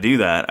would you want to do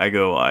that? I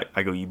go,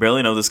 you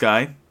barely know this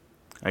guy.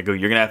 I go,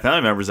 you're going to have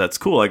family members. That's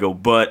cool. I go,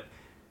 but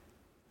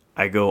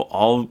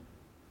all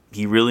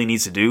he really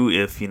needs to do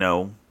if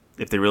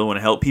they really want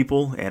to help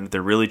people and if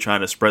they're really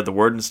trying to spread the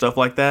word and stuff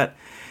like that,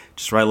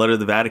 just write a letter to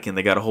the Vatican.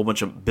 They got a whole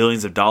bunch of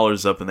billions of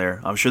dollars up in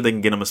there. I'm sure they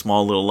can get them a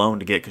small little loan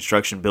to get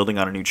construction building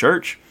on a new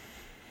church,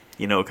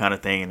 kind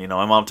of thing. And,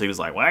 my mom too was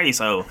like, why are you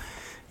so,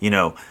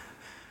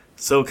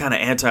 so kind of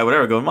anti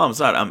whatever. I go, Mom, it's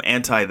not, I'm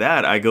anti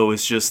that. I go,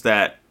 it's just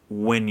that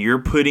when you're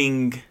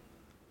putting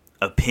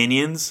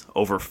opinions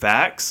over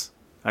facts,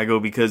 I go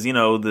because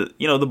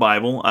the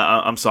Bible.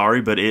 I'm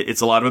sorry, but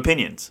it's a lot of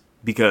opinions,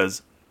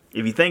 because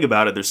if you think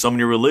about it, there's so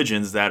many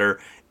religions that are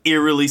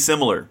eerily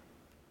similar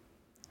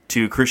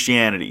to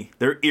Christianity.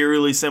 They're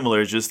eerily similar.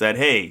 It's just that,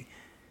 hey,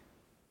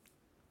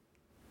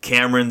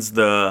 Cameron's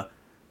the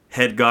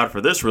head god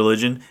for this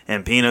religion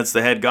and Peanut's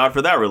the head god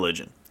for that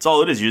religion. That's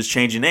all it is. You're just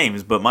changing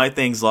names. But my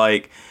thing's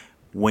like,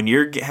 when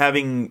you're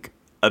having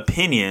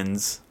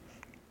opinions,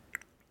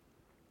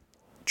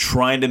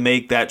 trying to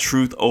make that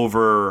truth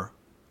over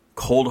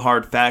cold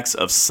hard facts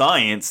of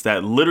science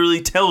that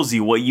literally tells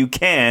you what you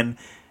can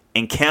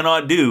and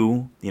cannot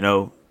do,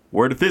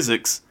 word of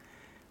physics,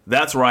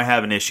 that's where I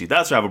have an issue.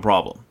 That's where I have a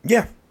problem.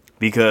 Yeah.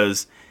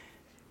 Because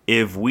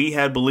if we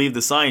had believed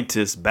the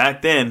scientists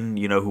back then,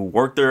 who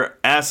worked their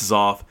asses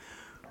off,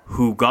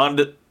 who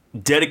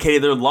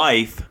dedicated their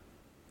life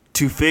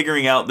to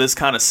figuring out this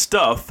kind of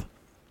stuff,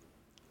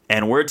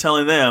 and we're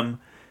telling them,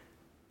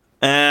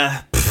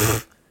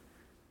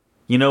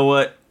 you know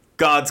what?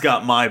 God's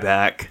got my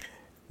back.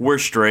 We're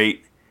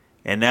straight.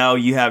 And now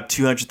you have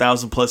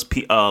 200,000 plus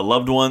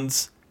loved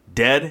ones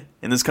dead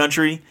in this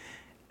country,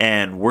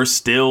 and we're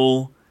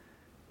still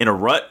in a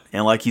rut.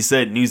 And like you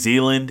said, New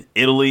Zealand,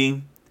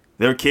 Italy,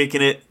 they're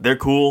kicking it. They're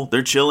cool.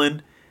 They're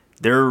chilling.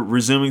 They're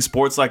resuming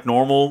sports like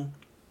normal.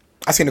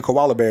 I seen a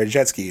koala bear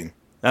jet skiing.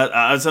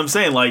 As I'm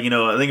saying,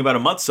 I think about a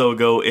month or so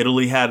ago,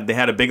 Italy had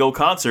a big old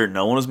concert.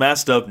 No one was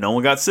masked up. No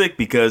one got sick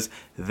because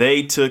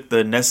they took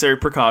the necessary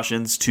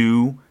precautions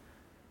to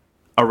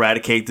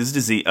eradicate this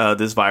disease,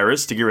 this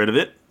virus, to get rid of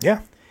it.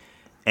 Yeah.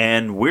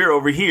 And we're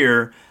over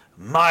here,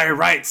 my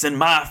rights and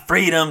my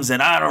freedoms,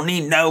 and I don't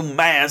need no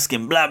mask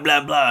and blah,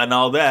 blah, blah, and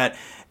all that.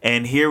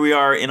 And here we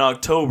are in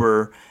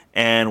October,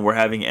 and we're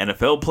having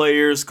NFL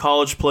players,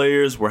 college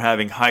players, we're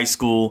having high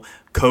school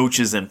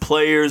coaches and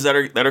players that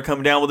are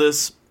coming down with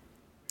this.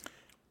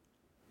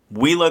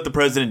 We let the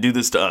president do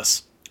this to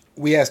us.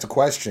 We asked a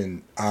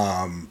question,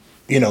 kind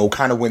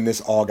of when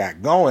this all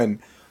got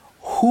going,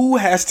 who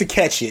has to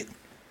catch it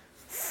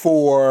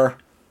for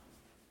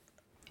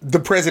the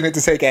president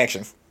to take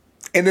action?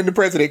 And then the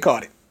president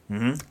caught it.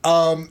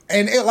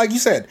 Mm-hmm. Like you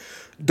said,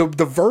 the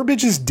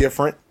verbiage is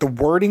different. The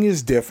wording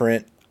is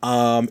different.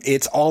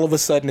 It's all of a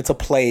sudden it's a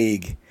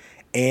plague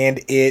and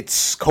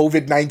it's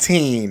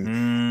COVID-19.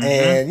 Mm-hmm.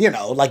 And,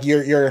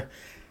 you're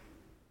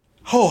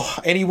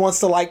and he wants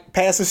to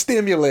pass a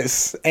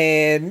stimulus,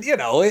 and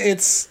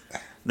it's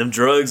them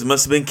drugs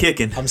must have been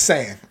kicking. I'm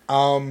saying,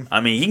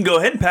 he can go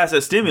ahead and pass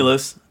that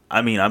stimulus.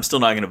 I'm still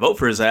not going to vote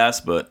for his ass,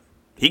 but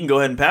he can go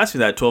ahead and pass me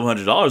that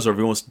 $1,200, or if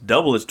he wants to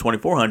double it to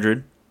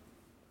 $2,400.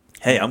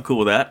 Hey, I'm cool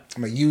with that.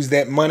 I'm gonna use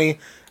that money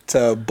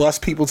to bus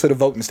people to the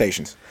voting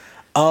stations.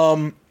 Now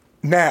I'm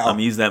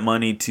gonna use that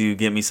money to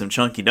get me some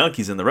chunky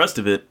donkeys, and the rest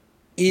of it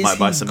might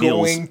buy some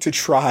meals. Is he going to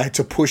try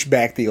to push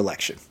back the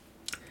election?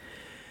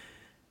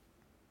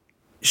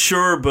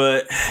 Sure,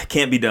 but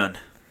can't be done.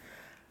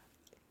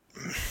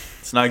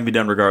 It's not going to be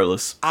done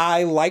regardless.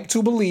 I like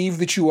to believe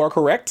that you are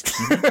correct.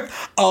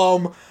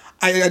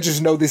 I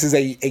just know this is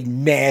a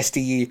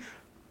nasty,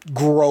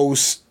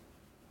 gross,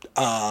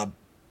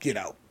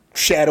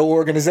 shadow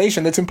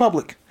organization that's in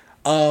public.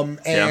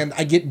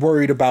 I get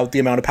worried about the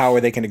amount of power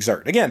they can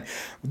exert. Again,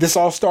 this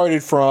all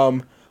started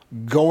from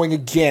going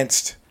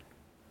against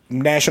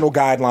national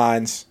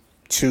guidelines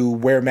to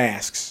wear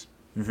masks.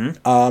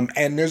 Mm-hmm.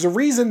 And there's a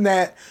reason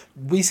that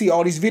we see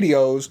all these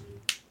videos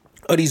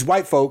of these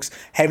white folks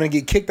having to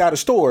get kicked out of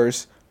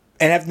stores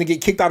and having to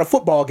get kicked out of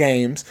football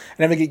games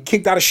and having to get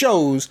kicked out of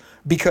shows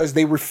because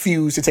they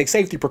refuse to take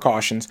safety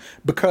precautions.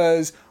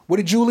 Because what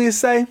did Julius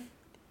say?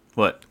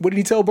 What did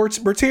he tell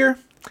Bertier?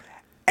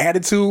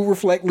 Attitude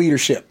reflect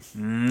leadership.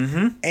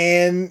 Mm-hmm.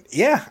 And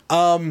yeah,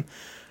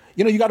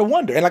 you got to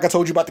wonder. And like I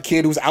told you about the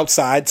kid who's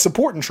outside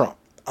supporting Trump.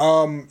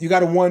 You got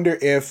to wonder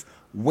if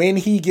when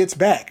he gets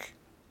back,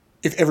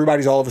 if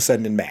everybody's all of a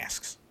sudden in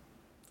masks.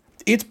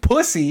 It's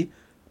pussy,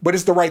 but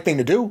it's the right thing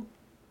to do.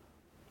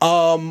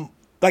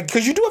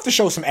 Because you do have to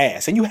show some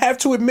ass, and you have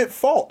to admit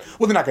fault.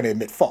 Well, they're not going to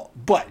admit fault,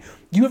 but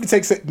you have to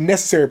take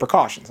necessary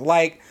precautions.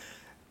 I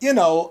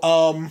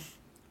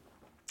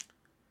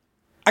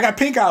got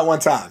pink eye one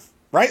time,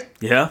 right?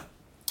 Yeah.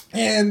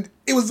 And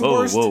it was the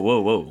worst.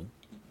 Whoa.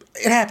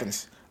 It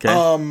happens. Okay.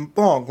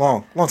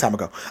 Long time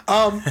ago.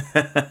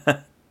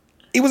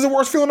 It was the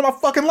worst feeling of my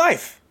fucking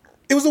life.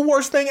 It was the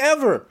worst thing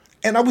ever.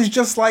 And I was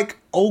just like,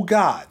 oh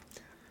God,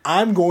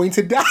 I'm going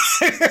to die.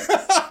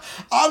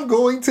 I'm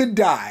going to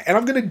die. And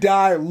I'm going to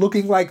die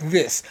looking like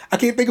this. I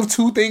can't think of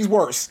two things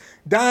worse.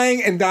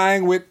 Dying and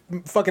dying with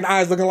fucking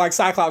eyes looking like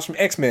Cyclops from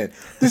X-Men.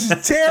 This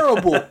is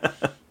terrible.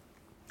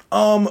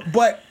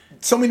 But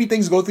so many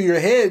things go through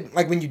your head.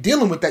 Like when you're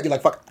dealing with that, you're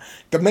like, fuck.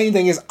 The main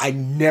thing is I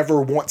never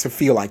want to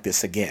feel like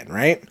this again,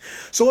 right?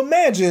 So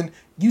imagine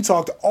you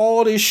talked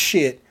all this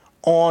shit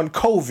on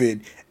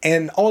COVID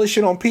and all this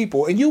shit on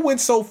people, and you went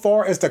so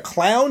far as to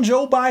clown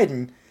Joe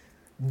Biden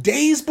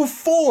days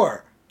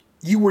before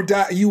you were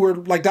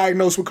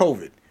diagnosed with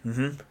COVID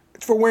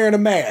for wearing a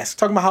mask,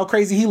 talking about how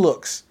crazy he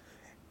looks,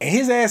 and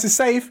his ass is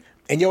safe,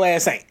 and your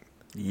ass ain't.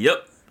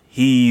 Yep.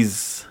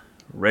 He's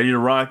ready to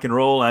rock and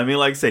roll. I mean,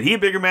 like I said, he's a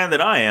bigger man than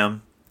I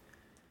am.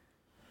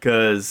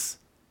 Because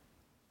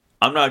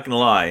I'm not going to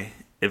lie.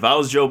 If I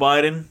was Joe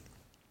Biden,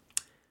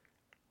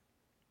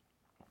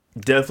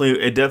 it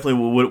definitely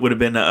would have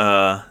been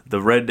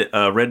the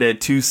Red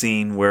Dead 2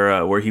 scene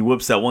where he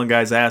whoops that one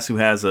guy's ass who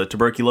has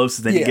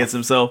tuberculosis, then he gets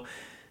himself.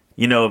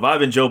 You know, if I've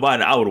been Joe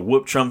Biden, I would have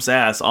whooped Trump's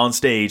ass on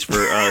stage for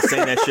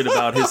saying that shit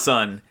about his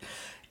son.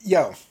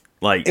 Yo,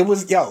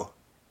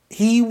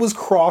 he was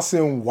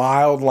crossing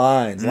wild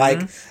lines.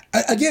 Like,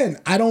 again,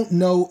 I don't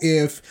know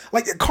if,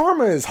 like,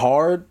 karma is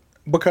hard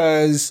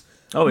because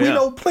we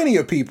know plenty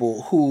of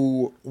people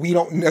who we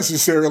don't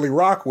necessarily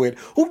rock with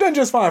who've done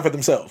just fine for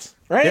themselves,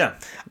 right? Yeah,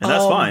 and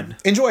that's fine.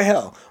 Enjoy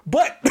hell.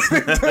 But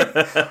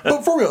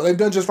for real, they've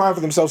done just fine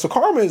for themselves. So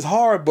karma is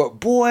hard, but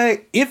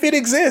boy, if it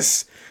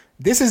exists,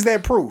 this is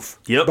that proof.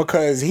 Yep.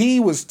 Because he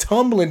was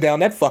tumbling down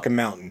that fucking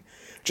mountain,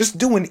 just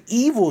doing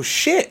evil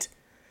shit.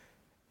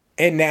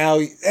 And now,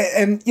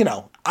 and you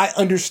know, I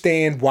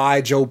understand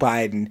why Joe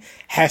Biden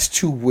has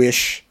to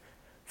wish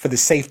for the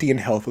safety and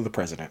health of the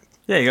president.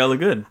 Yeah, you gotta look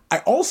good. I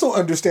also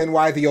understand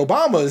why the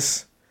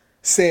Obamas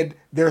said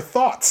their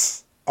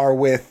thoughts are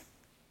with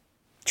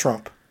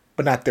Trump,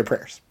 but not their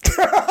prayers.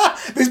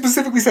 They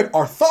specifically said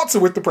our thoughts are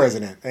with the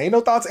president. There ain't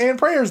no thoughts and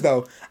prayers,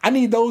 though. I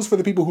need those for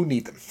the people who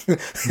need them.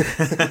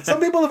 Some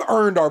people have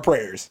earned our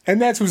prayers,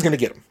 and that's who's going to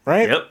get them,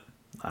 right? Yep,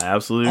 I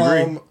absolutely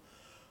agree.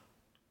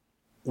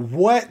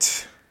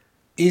 What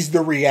is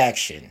the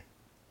reaction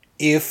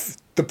if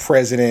the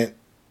president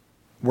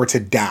were to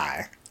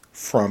die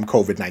from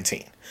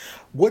COVID-19?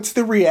 What's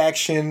the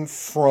reaction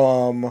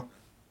from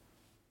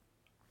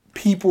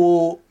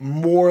people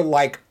more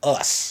like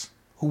us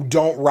who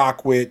don't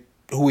rock with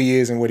who he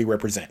is and what he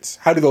represents?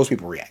 How do those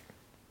people react?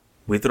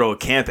 We throw a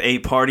Camp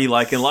 8 party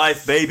like in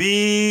life,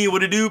 baby.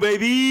 What it do,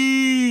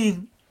 baby?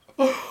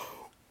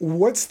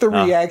 What's the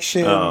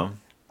reaction?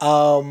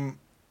 And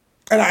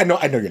I know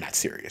you're not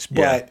serious,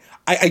 but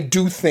I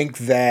do think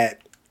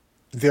that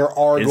there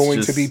are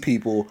going to be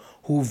people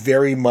who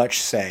very much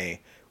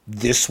say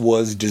this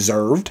was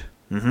deserved.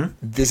 Mm-hmm.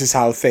 This is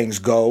how things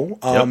go.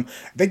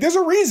 Like there's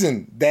a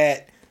reason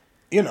that,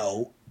 you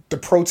know, the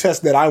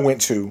protest that I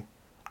went to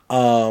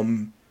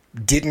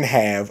didn't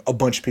have a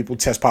bunch of people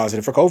test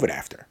positive for COVID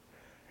after.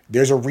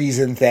 There's a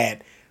reason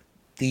that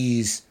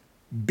these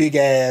big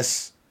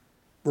ass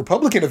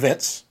Republican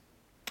events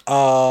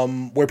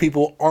where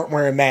people aren't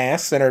wearing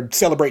masks and are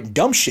celebrating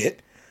dumb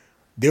shit,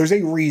 there's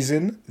a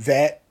reason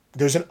that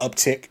there's an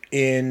uptick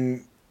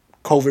in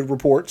COVID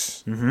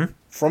reports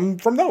from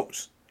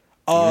those.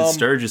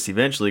 Sturgis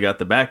eventually got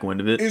the back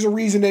wind of it. There's a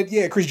reason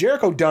that, Chris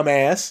Jericho,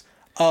 dumbass,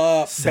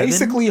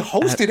 basically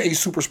hosted a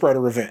super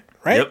spreader event,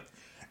 right? Yep.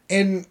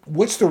 And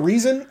what's the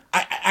reason?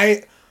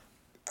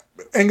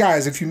 And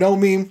guys, if you know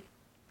me,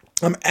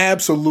 I'm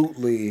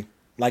absolutely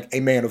like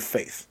a man of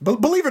faith.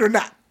 But believe it or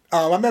not,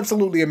 I'm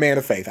absolutely a man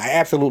of faith. I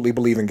absolutely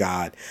believe in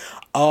God.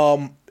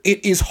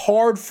 It is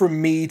hard for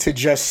me to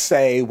just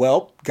say,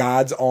 well,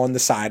 God's on the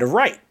side of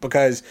right,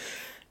 because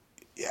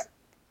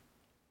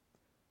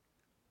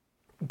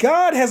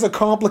God has a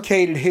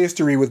complicated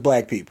history with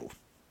black people.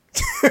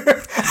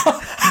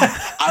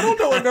 I don't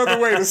know another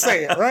way to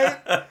say it, right?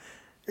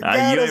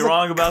 God you ain't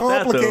wrong about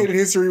that, though. Complicated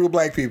history with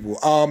black people.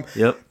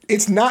 Yep.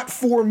 It's not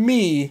for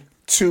me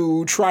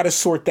to try to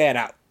sort that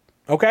out,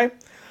 okay?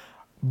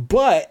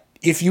 But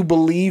if you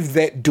believe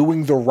that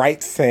doing the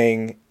right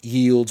thing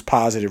yields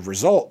positive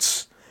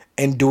results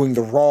and doing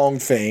the wrong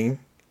thing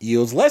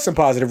yields less than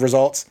positive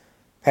results,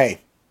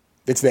 hey,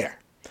 it's there.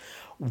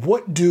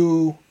 What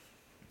do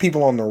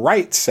people on the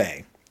right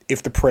say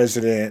if the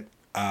president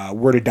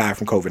were to die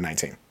from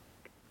COVID-19?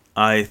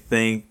 I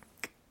think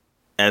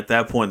at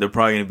that point they're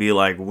probably going to be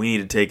like, we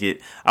need to take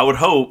it. I would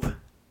hope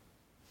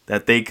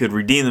that they could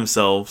redeem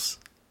themselves,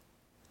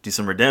 do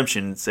some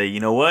redemption, and say, you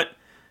know what?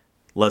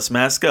 Let's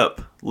mask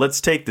up.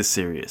 Let's take this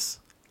serious.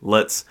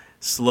 Let's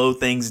slow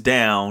things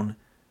down.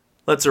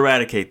 Let's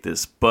eradicate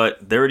this.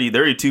 But they're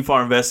already too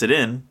far invested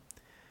in.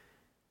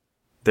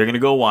 They're going to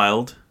go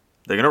wild.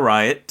 They're going to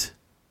riot.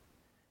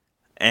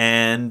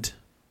 And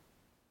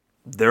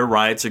their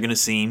riots are going to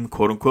seem,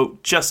 quote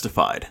unquote,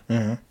 justified.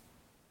 Mm-hmm.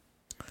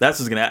 That's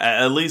what's going to,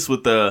 at least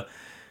with the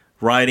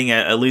rioting,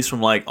 at least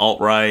from like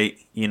alt-right,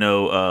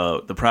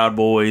 the Proud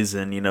Boys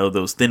and,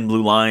 those thin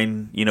blue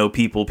line,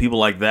 people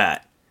like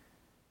that.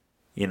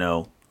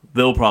 They'll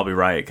probably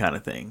riot kind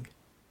of thing.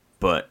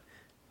 But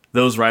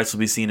those riots will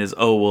be seen as,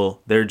 oh,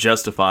 well, they're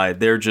justified.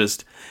 They're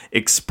just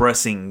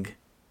expressing,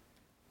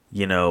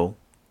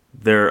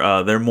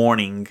 their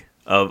mourning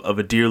of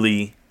a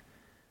dearly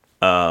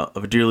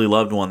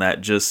loved one that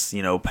just,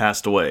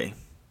 passed away.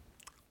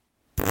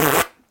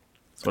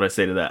 That's what I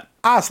say to that.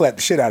 I'll slap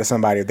the shit out of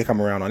somebody if they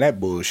come around on that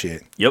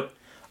bullshit. Yep.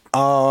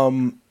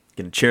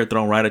 Get a chair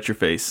thrown right at your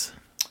face.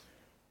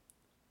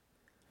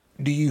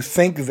 Do you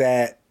think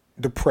that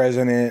the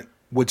president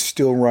would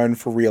still run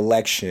for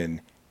re-election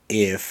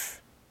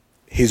if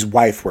his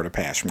wife were to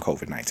pass from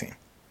COVID-19?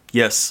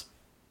 Yes.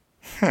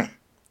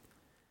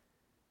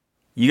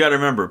 You got to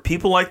remember,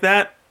 people like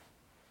that,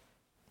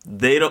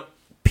 They don't.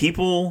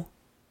 People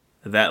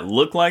that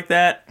look like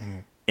that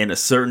in a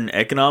certain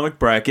economic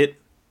bracket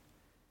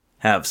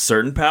have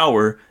certain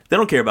power. They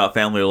don't care about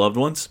family or loved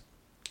ones.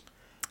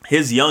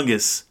 His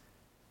youngest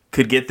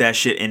could get that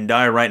shit and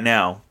die right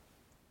now.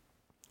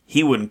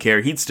 He wouldn't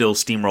care. He'd still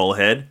steamroll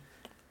ahead.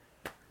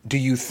 Do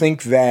you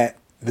think that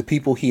the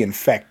people he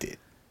infected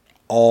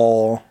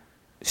all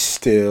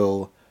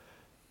still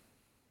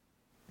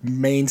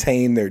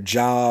maintain their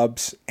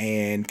jobs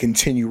and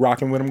continue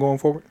rocking with him going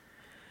forward?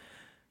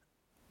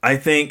 I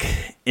think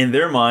in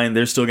their mind,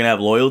 they're still going to have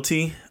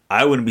loyalty.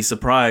 I wouldn't be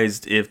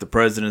surprised if the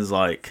president's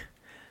like,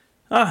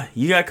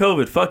 you got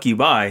COVID, fuck you,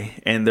 bye.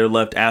 And they're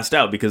left assed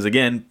out because,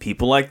 again,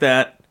 people like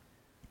that,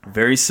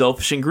 very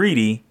selfish and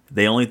greedy.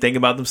 They only think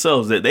about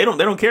themselves. They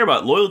don't care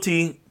about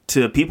loyalty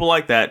to people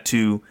like that,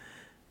 to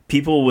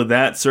people with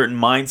that certain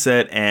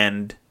mindset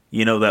and,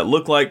 that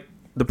look like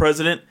the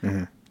president.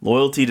 Mm-hmm.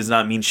 Loyalty does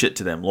not mean shit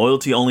to them.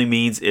 Loyalty only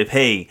means if,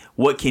 hey,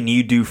 what can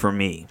you do for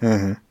me?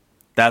 Mm-hmm.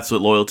 That's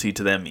what loyalty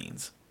to them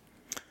means.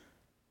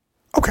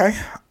 Okay.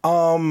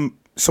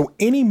 So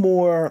any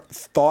more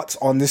thoughts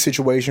on this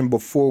situation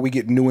before we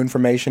get new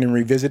information and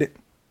revisit it?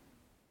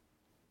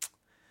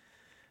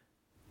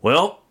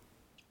 Well,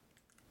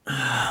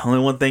 only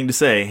one thing to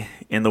say.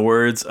 In the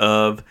words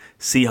of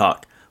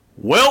Seahawk,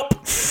 welp.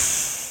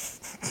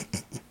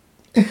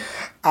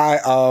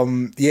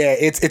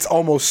 It's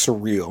almost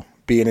surreal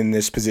being in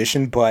this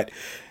position, but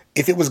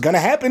if it was going to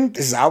happen,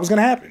 this is how it was going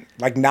to happen.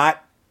 Like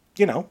not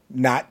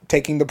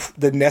taking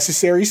the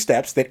necessary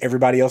steps that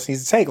everybody else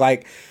needs to take.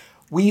 Like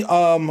we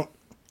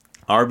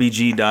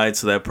RBG died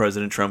so that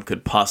President Trump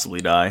could possibly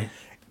die.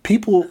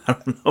 People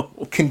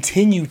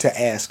continue to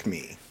ask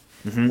me,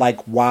 like,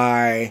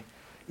 why,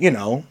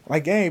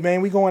 like, hey,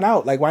 man, we going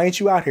out. Like, why ain't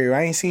you out here?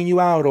 I ain't seen you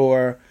out,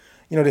 or,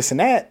 this and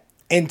that.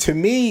 And to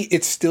me,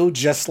 it's still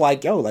just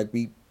like, like,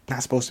 we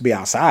not supposed to be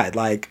outside.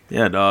 Like,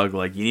 yeah, dog,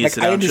 like, you need to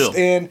sit down and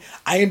chill.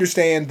 I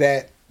understand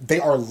that they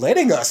are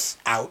letting us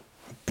out,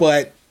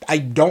 but I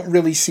don't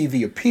really see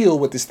the appeal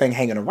with this thing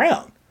hanging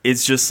around.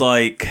 It's just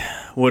like,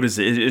 what is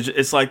it?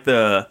 It's like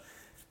the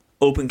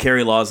open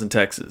carry laws in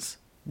Texas.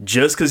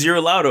 Just because you're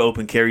allowed to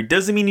open carry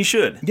doesn't mean you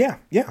should. Yeah.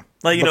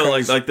 Like,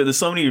 like there's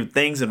so many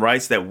things and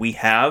rights that we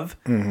have.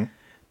 Mm-hmm.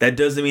 That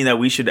doesn't mean that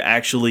we should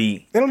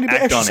actually They don't need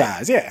to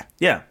exercise,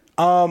 yeah.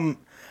 I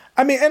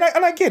mean, and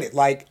I get it.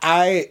 Like,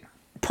 I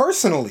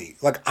personally,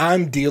 like,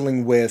 I'm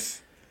dealing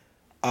with,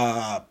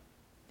 I'm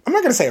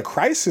not going to say a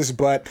crisis,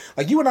 but,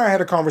 like, you and I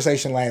had a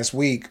conversation last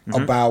week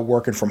about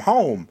working from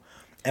home.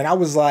 And I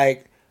was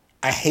like,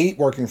 I hate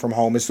working from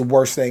home. It's the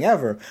worst thing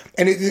ever.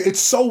 And it's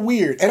so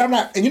weird. And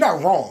you're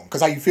not wrong,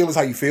 because how you feel is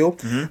how you feel.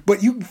 Mm-hmm.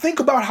 But you think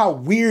about how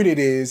weird it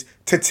is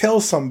to tell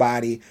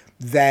somebody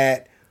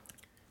that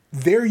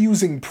they're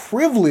using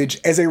privilege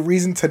as a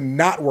reason to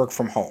not work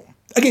from home.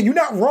 Again, you're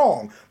not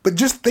wrong, but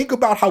just think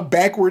about how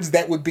backwards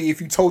that would be if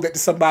you told that to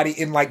somebody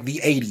in like the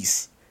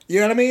 80s. You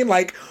know what I mean?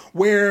 Like,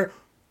 where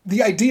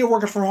the idea of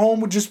working from home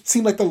would just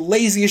seem like the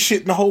laziest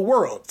shit in the whole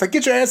world. It's like,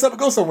 get your ass up and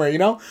go somewhere,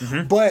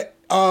 Mm-hmm. But,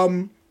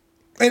 and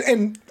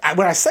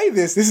when I say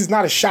this is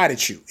not a shot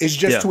at you. It's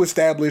just to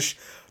establish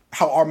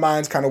how our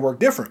minds kind of work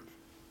different.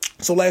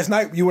 So last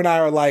night, you and I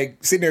are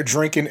like sitting there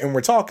drinking and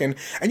we're talking,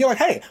 and you're like,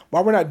 hey,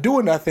 while we're not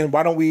doing nothing,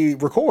 why don't we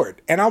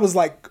record? And I was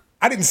like,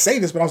 I didn't say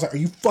this, but I was like, are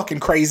you fucking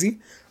crazy?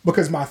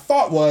 Because my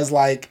thought was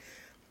like,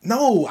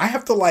 no, I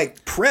have to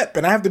like prep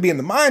and I have to be in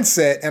the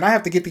mindset and I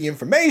have to get the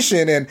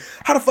information, and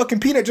how the fucking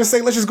Peanut just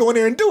say, let's just go in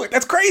there and do it?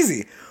 That's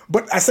crazy.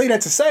 But I say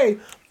that to say,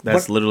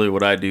 that's literally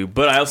what I do.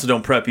 But I also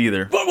don't prep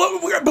either.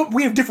 But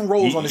we have different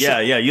roles on the show.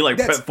 Yeah, you like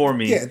prep for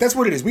me. Yeah, that's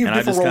what it is. We have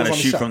different roles on the show. And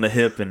I just kind of shoot from the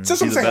hip and do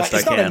the best I can.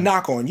 It's not a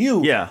knock on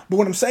you. Yeah. But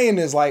what I'm saying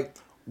is, like,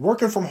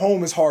 working from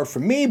home is hard for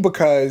me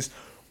because,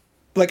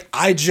 like,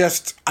 I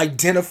just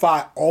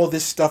identify all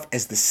this stuff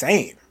as the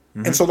same.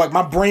 Mm-hmm. And so, like,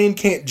 my brain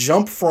can't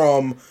jump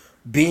from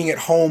being at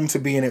home to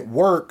being at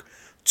work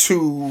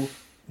to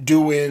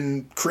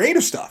doing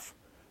creative stuff.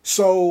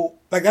 So,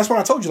 like, that's when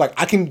I told you, like,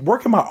 I can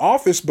work in my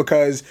office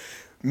because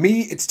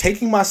it's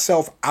taking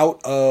myself out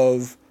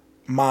of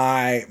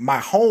my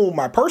home,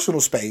 my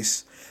personal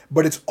space,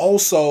 but it's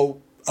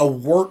also a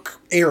work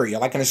area,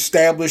 like an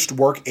established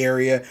work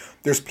area.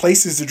 There's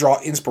places to draw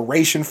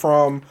inspiration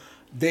from.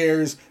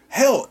 There's,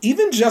 hell,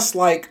 even just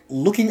like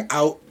looking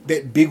out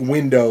that big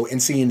window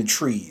and seeing the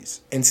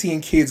trees and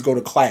seeing kids go to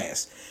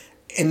class,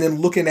 and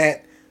then looking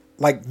at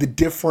like the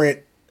different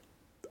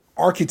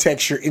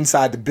architecture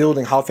inside the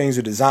building, how things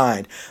are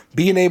designed,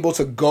 being able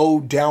to go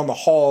down the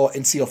hall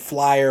and see a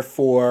flyer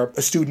for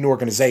a student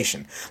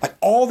organization. Like,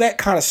 all that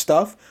kind of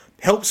stuff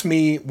helps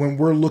me when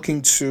we're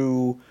looking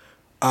to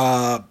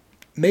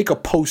make a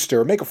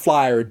poster, make a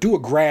flyer, do a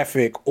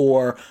graphic,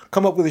 or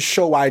come up with a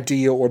show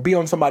idea, or be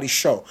on somebody's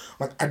show.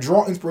 Like, I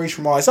draw inspiration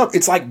from all that stuff.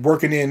 It's like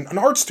working in an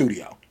art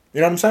studio. You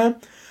know what I'm saying?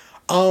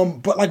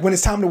 But like, when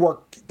it's time to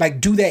work,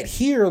 like, do that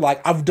here,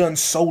 like, I've done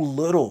so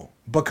little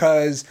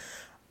because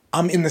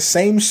I'm in the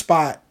same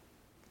spot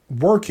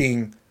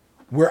working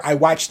where I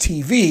watch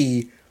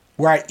TV,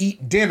 where I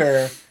eat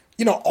dinner,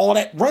 all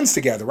that runs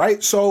together,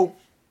 right? So,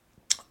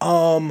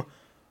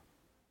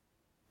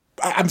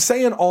 I'm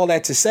saying all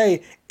that to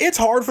say it's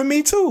hard for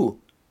me too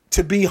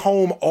to be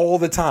home all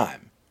the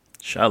time.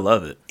 I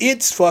love it.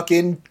 It's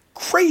fucking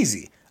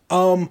crazy.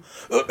 But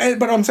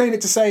I'm saying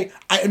it to say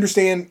I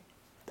understand.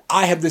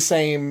 I have the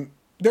same.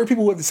 There are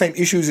people who have the same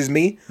issues as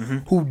me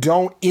who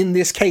don't, in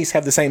this case,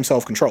 have the same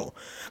self-control.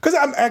 Because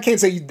I can't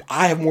say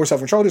I have more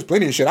self-control. There's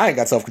plenty of shit I ain't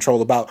got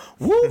self-control about.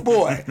 Woo,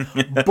 boy.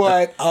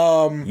 But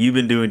you've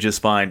been doing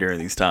just fine during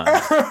these times.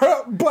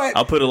 But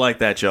I'll put it like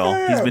that, y'all.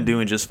 He's been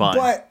doing just fine.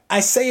 But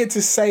I say it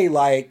to say,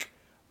 like,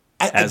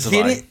 I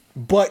get it,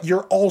 but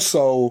you're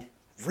also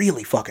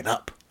really fucking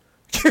up.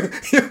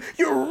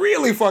 You're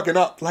really fucking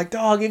up. Like,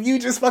 dog, if you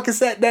just fucking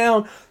sat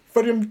down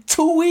for them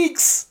 2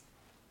 weeks,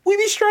 we'd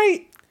be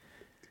straight.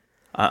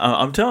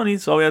 I'm telling you,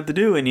 it's all we have to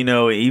do. And,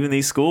 even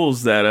these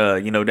schools that,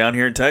 down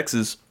here in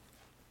Texas,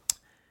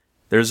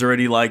 there's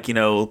already,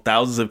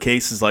 thousands of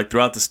cases,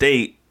 throughout the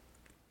state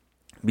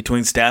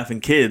between staff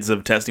and kids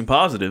of testing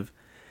positive.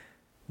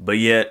 But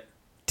yet,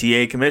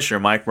 TA Commissioner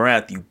Mike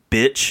Morath, you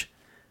bitch,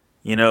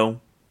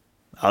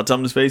 I'll tell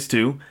him his face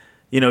too.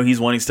 He's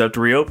wanting stuff to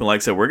reopen. Like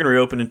I said, we're going to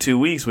reopen in 2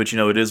 weeks, which,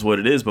 it is what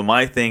it is. But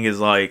my thing is,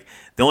 the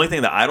only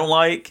thing that I don't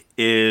like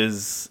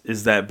is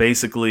that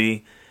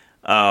basically,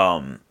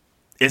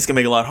 it's going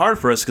to make it a lot hard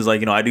for us because,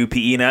 I do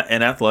PE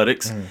and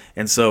athletics.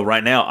 And so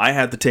right now I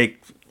have to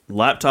take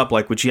laptop,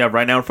 like what you have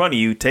right now in front of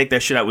you, take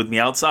that shit out with me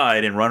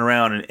outside and run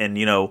around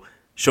and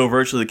show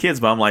virtually the kids.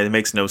 But I'm like, it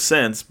makes no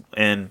sense.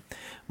 And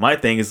my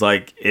thing is,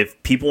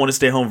 if people want to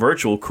stay home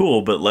virtual,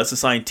 cool. But let's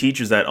assign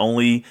teachers that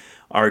only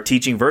are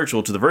teaching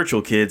virtual to the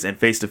virtual kids and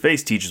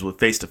face-to-face teachers with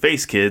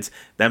face-to-face kids.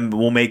 That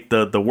will make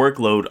the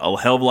workload a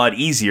hell of a lot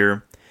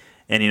easier.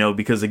 And,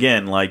 because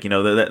again,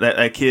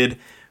 that kid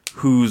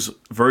who's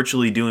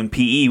virtually doing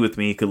PE with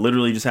me could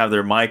literally just have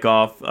their mic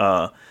off,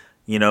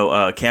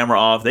 camera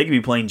off. They could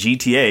be playing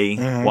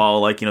GTA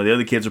while the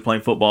other kids are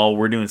playing football.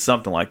 We're doing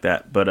something like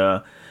that.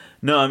 But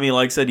no, I mean,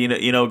 like I said,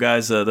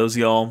 guys, those of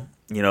y'all,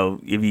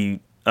 if you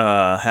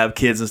have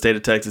kids in the state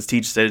of Texas,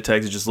 teach the state of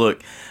Texas, just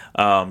look,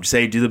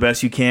 say do the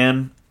best you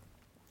can.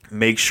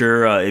 Make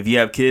sure if you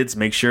have kids,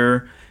 make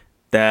sure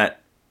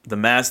that the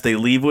mask they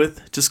leave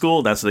with to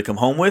school, that's what they come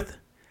home with.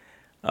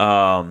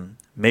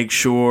 Make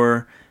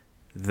sure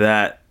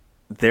that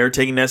they're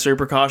taking necessary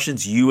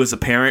precautions. You as a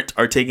parent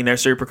are taking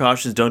necessary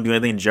precautions. Don't do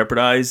anything to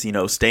jeopardize,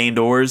 stay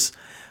indoors.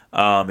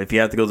 If you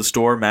have to go to the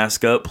store,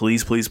 mask up,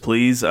 please, please,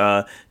 please.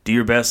 Do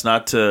your best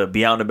not to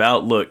be out and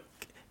about. Look,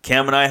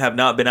 Cam and I have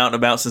not been out and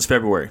about since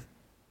February.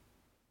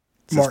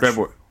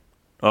 February.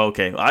 Oh,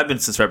 okay. I've been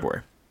since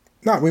February.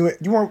 No, we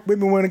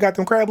been when we got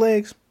them crab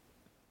legs.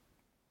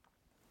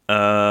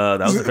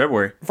 That was in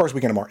February. First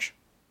weekend of March.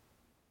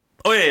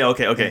 Oh, yeah,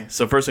 okay.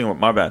 So first weekend,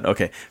 my bad.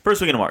 Okay. First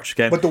weekend of March,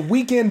 okay? But the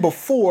weekend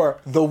before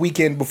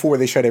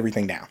they shut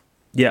everything down.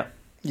 Yeah.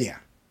 Yeah.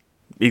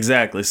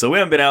 Exactly. So we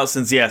haven't been out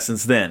since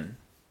then.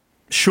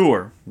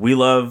 Sure, we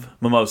love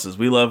mimosas.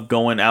 We love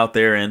going out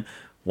there and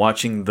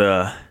watching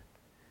the,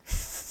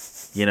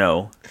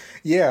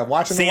 Yeah,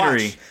 watching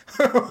scenery.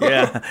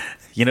 Yeah.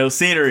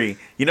 Scenery.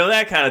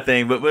 That kind of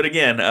thing. But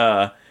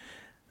again,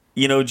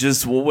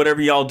 just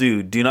whatever y'all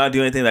do not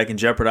do anything that can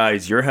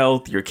jeopardize your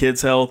health, your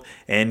kid's health,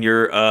 and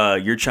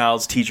your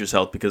child's teacher's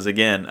health. Because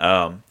again,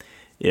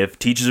 if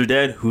teachers are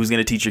dead, who's going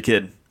to teach your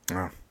kid?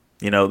 Oh.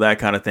 That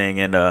kind of thing.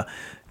 And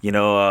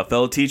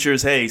fellow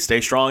teachers, hey,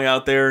 stay strong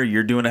out there.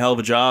 You're doing a hell of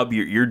a job.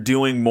 You're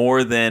doing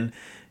more than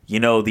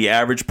the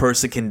average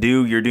person can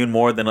do. You're doing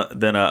more than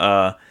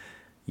a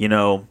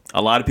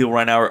lot of people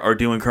right now are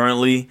doing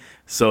currently.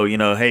 So,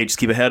 hey, just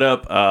keep a head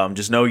up.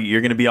 Just know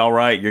you're going to be all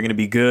right. You're going to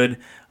be good.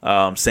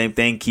 Same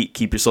thing.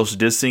 Keep your social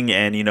distancing.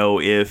 And,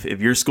 if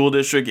your school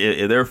district,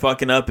 if they're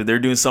fucking up, if they're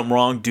doing something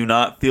wrong, do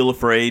not feel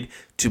afraid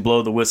to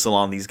blow the whistle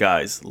on these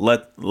guys.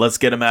 Let's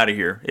get them out of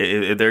here.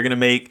 If they're going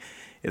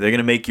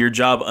to make your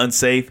job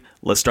unsafe,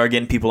 let's start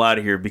getting people out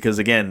of here. Because,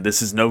 again,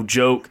 this is no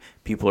joke.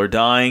 People are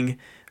dying.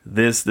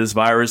 This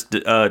virus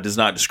does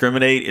not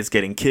discriminate. It's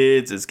getting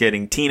kids. It's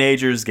getting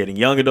teenagers. It's getting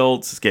young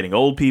adults. It's getting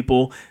old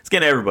people. It's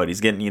getting everybody.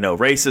 It's getting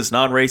racist,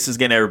 non-racist.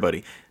 Getting everybody.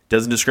 It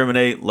doesn't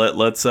discriminate.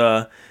 Let's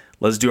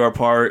do our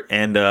part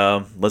and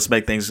let's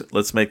make things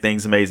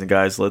amazing,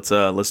 guys.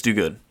 Let's do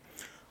good.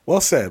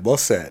 Well said. Well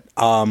said.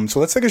 So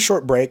let's take a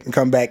short break and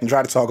come back and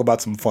try to talk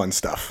about some fun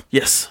stuff.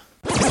 Yes.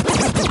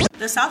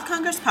 The South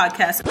Congress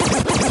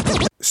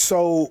Podcast.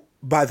 So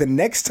by the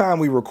next time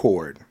we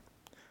record,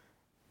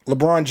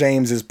 LeBron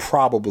James is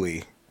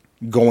probably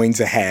going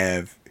to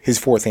have his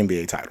 4th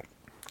NBA title.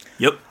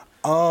 Yep.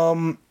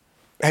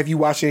 Have you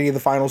watched any of the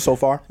finals so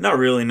far? Not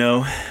really,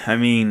 no. I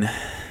mean,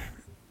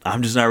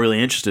 I'm just not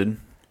really interested.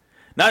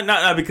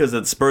 Not because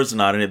the Spurs are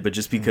not in it, but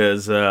just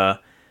because,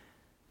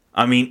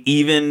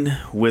 even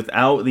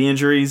without the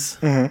injuries,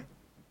 the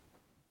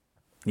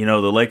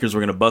Lakers were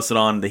going to bust it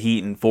on the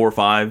Heat in 4 or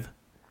 5.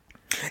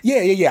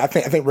 Yeah. I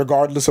think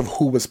regardless of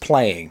who was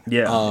playing.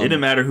 Yeah, it didn't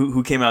matter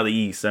who came out of the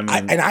East.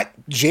 I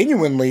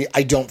genuinely,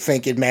 I don't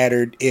think it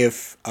mattered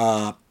if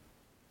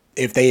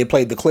they had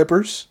played the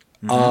Clippers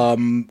or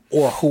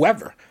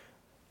whoever.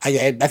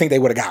 I think they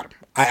would have got him.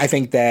 I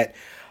think that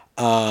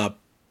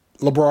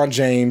LeBron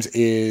James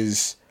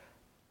is,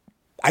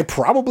 I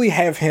probably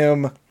have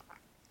him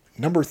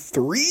number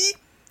 3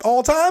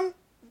 all time.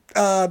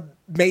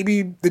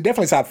 Maybe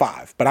definitely top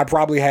 5, but I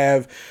probably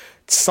have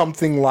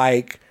something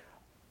like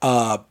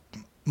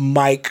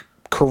Mike,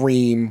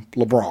 Kareem,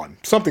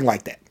 LeBron, something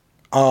like that.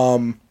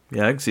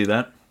 Yeah, I can see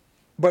that.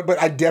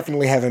 But I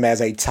definitely have him as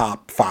a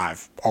top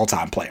 5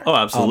 all-time player. Oh,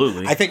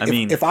 absolutely. I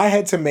think if I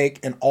had to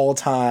make an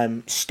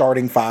all-time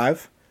starting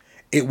 5,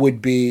 it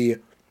would be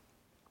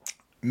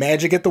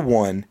Magic at the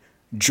 1,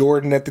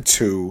 Jordan at the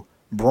 2,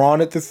 Braun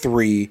at the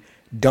 3,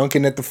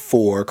 Duncan at the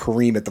 4,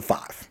 Kareem at the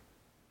 5.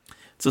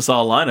 It's a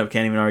solid lineup.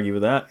 Can't even argue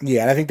with that.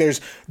 Yeah, and I think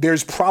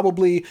there's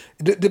probably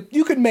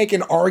you could make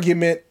an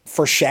argument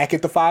for Shaq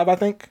at the 5. I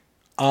think.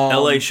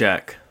 L.A.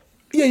 Shaq.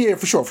 Yeah,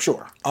 for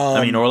sure.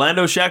 I mean,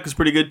 Orlando Shaq was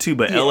pretty good too,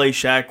 but L.A.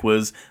 Shaq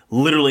was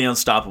literally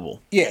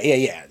unstoppable.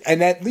 Yeah.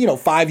 And that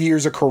 5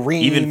 years of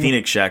Kareem. Even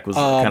Phoenix Shaq was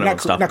kind of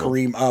unstoppable. Not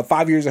Kareem.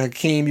 5 years of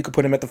Hakeem, you could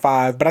put him at the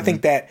 5. But I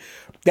think that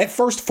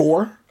first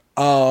 4,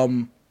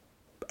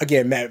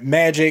 again,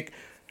 Magic,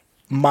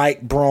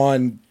 Mike,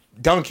 Braun,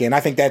 Duncan. I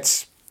think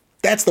that's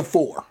the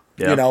 4.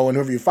 Yeah. And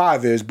whoever your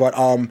 5 is. But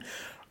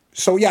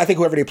so yeah, I think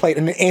whoever they played,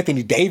 and then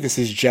Anthony Davis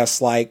is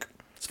just like.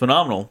 It's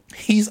phenomenal.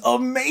 He's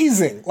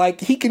amazing.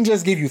 Like, he can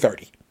just give you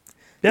 30.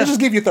 Yeah. He'll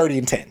just give you 30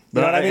 and 10. You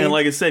know what I mean? And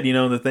like I said,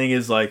 the thing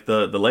is, like,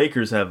 the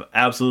Lakers have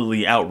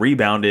absolutely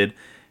out-rebounded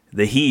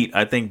the Heat,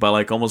 I think, by,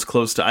 like, almost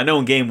close to... I know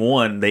in Game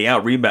 1, they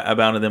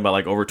out-rebounded them by,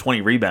 like, over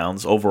 20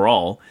 rebounds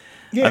overall.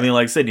 Yeah. I mean,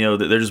 like I said,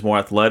 they're just more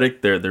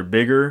athletic. They're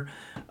bigger.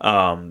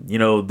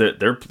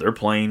 They're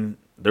playing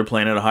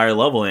at a higher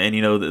level. And,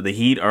 the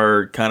Heat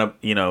are kind of,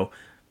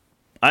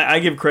 I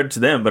give credit to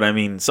them, but I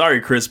mean, sorry,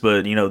 Chris,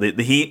 but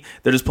the Heat,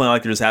 they're just playing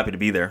like they're just happy to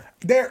be there.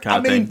 They're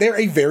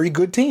a very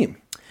good team,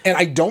 and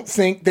I don't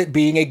think that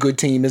being a good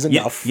team is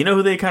enough. You know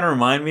who they kind of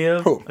remind me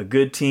of? Who? A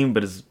good team,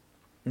 but is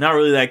not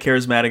really that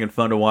charismatic and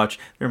fun to watch.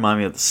 They remind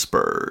me of the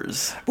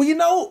Spurs.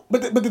 Well,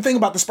 but the thing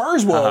about the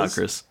Spurs was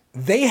Chris.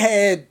 They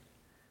had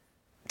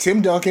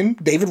Tim Duncan,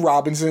 David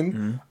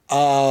Robinson,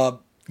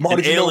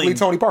 Marty Ginobili,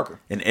 Tony Parker,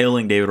 and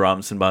ailing David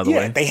Robinson, by the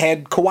way. They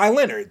had Kawhi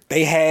Leonard.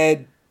 They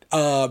had.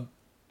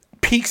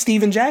 Peak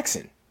Steven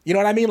Jackson. You know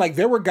what I mean? Like,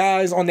 there were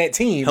guys on that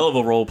team. Hell of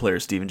a role player,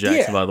 Steven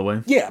Jackson, by the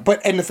way. Yeah,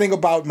 and the thing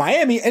about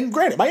Miami, and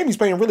granted, Miami's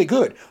playing really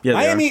good. Yeah,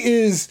 Miami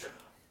is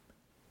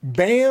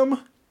Bam,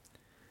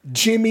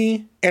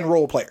 Jimmy, and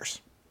role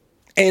players.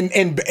 And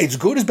as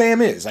good as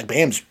Bam is, like,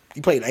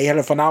 he had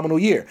a phenomenal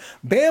year.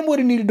 Bam would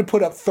have needed to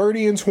put up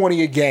 30 and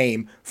 20 a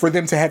game for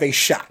them to have a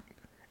shot.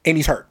 And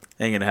he's hurt.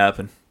 Ain't gonna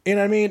happen. You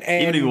know what I mean?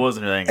 And even if he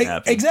wasn't, it ain't gonna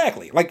happen.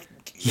 Exactly. Like,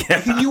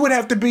 you would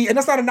have to be, and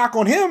that's not a knock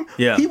on him.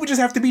 Yeah. He would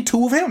just have to be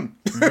 2 of him.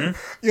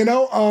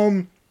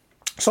 Mm-hmm.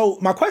 So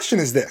my question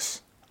is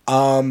this.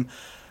 Again,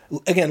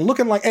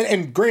 looking like,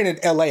 and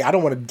granted, LA, I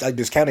don't want to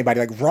discount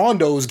anybody. Like,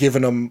 Rondo's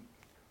giving them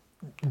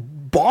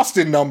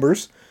Boston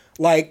numbers.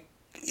 Like,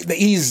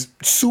 he's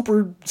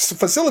super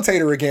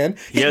facilitator again.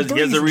 He has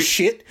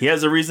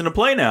a reason to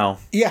play now.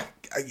 Yeah.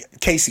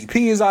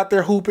 KCP is out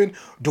there hooping.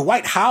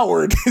 Dwight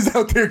Howard is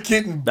out there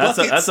getting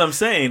buckets. That's what I'm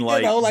saying.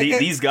 Like,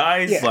 these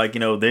guys, they've,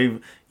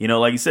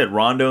 like you said,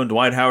 Rondo and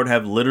Dwight Howard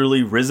have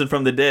literally risen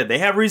from the dead. They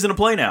have reason to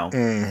play now.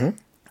 Mm-hmm.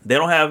 They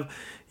don't have,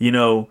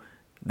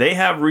 they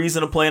have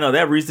reason to play now. They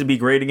have reason to be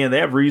great again. They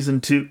have reason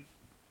to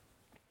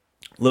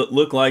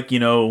look like,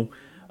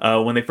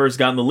 when they first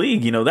got in the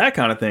league, that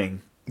kind of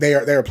thing.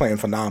 They're playing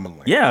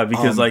phenomenally. Yeah,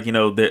 because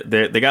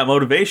they got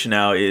motivation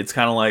now. It's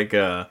kind of like.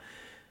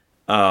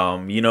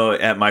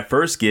 At my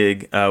first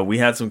gig, we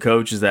had some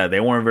coaches that they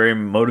weren't very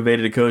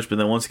motivated to coach, but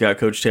then once you got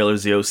Coach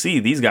Taylor's the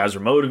OC, these guys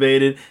were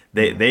motivated.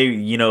 They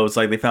it's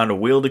like they found a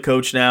wheel to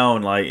coach now,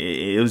 and like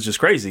it was just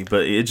crazy.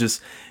 But it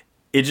just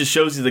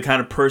shows you the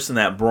kind of person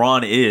that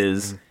Braun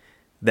is,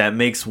 that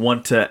makes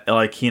one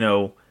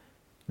to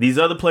these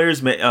other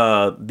players.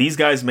 These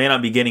guys may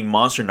not be getting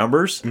monster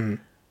numbers,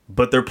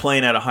 but they're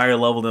playing at a higher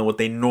level than what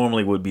they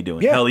normally would be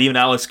doing. Yeah. Hell, even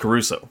Alex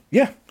Caruso.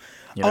 Yeah.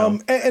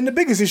 And the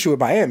biggest issue with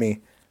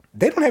Miami.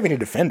 They don't have any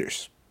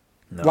defenders.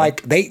 No.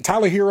 Like,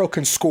 Tyler Hero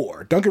can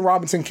score. Duncan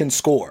Robinson can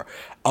score.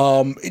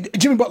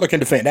 Jimmy Butler can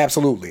defend,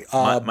 absolutely.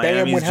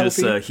 Miami's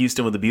just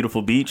Houston with a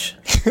beautiful beach.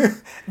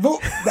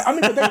 But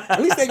at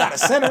least they got a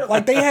center.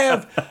 Like, they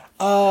have,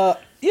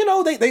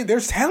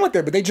 there's talent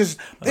there, but they don't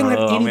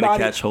have anybody.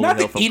 Not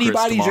that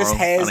anybody just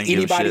has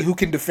anybody who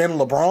can defend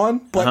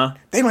LeBron, but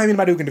they don't have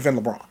anybody who can defend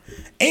LeBron.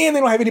 And they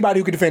don't have anybody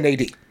who can defend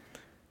AD.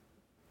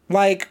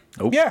 Like,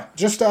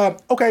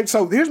 okay,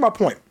 so here's my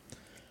point.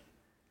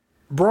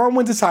 Braun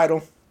wins the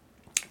title.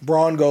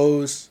 Braun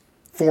goes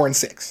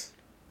 4-6.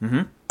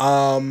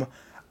 Mm-hmm.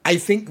 I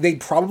think they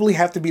probably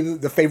have to be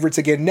the favorites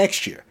again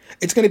next year.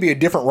 It's going to be a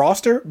different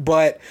roster,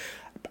 but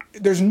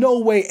there's no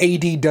way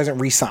AD doesn't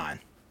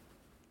re-sign.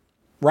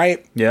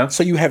 Right? Yeah.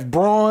 So you have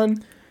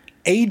Braun,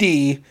 AD,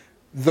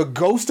 the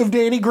ghost of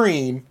Danny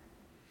Green,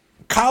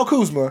 Kyle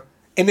Kuzma,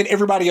 and then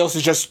everybody else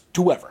is just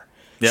whoever.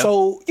 Yeah.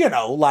 So,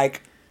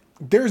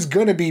 there's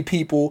going to be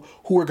people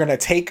who are going to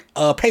take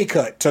a pay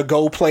cut to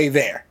go play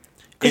there.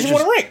 because you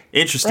want a ring.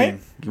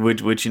 Interesting,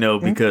 right? which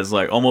because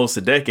like almost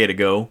a decade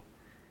ago,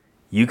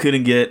 you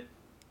couldn't get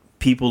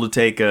people to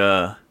take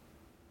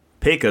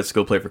pay cuts to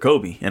go play for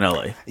Kobe in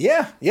LA.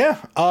 Yeah.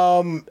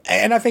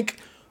 And I think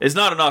it's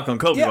not a knock on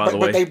Kobe, by the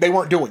way. But they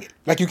weren't doing it.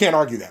 Like, you can't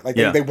argue that. Like,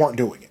 they weren't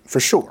doing it for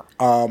sure.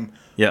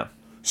 Yeah.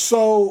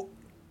 So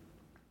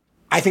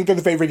I think they're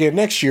the favorite again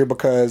next year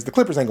because the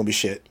Clippers ain't gonna be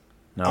shit.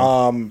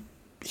 No.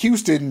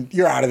 Houston,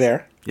 you're out of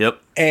there.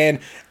 Yep. And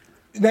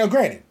now,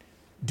 granted,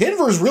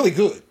 Denver's really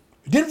good.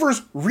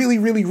 Denver's really,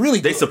 really, really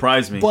good. They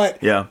surprised me.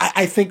 But yeah.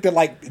 I think that,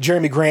 like,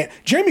 Jeremy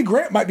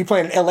Grant might be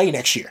playing in LA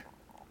next year.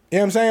 You know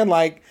what I'm saying?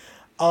 Like,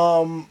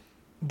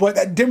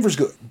 but Denver's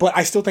good. But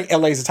I still think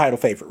LA's a title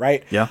favorite,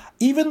 right? Yeah.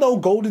 Even though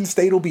Golden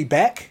State will be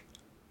back,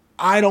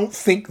 I don't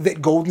think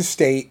that Golden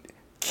State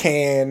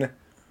can.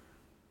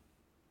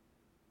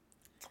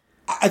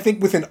 I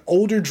think with an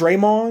older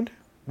Draymond,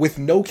 with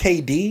no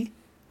KD,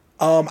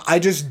 I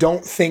just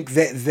don't think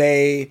that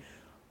they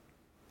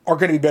are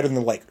going to be better than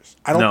the Lakers.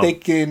 I don't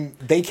think I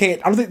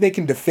don't think they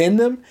can defend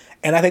them,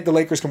 and I think the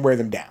Lakers can wear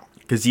them down.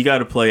 Because you got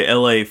to play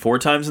LA 4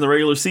 times in the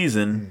regular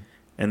season,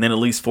 and then at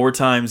least 4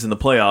 times in the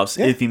playoffs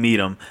if you meet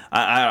them.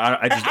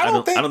 I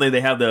don't think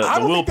they have the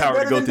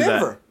willpower to go through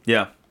that.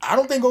 Yeah, I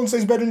don't think Golden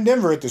State's better than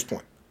Denver at this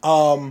point.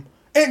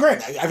 And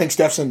granted, I think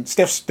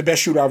Steph's the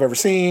best shooter I've ever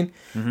seen.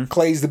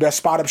 Clay's the best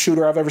spot-up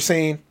shooter I've ever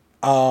seen.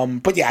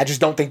 But yeah, I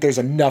just don't think there's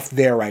enough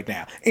there right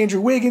now.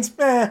 Andrew Wiggins,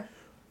 but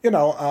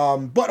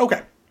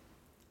okay.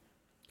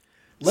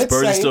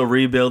 Spurs are still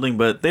rebuilding,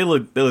 but they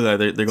look like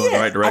they're going in the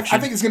right direction. I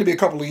think it's going to be a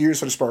couple of years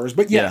for the Spurs,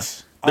 but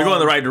yes. Yeah. They're going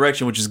in the right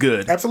direction, which is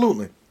good.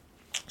 Absolutely.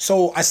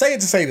 So I say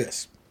it to say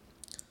this.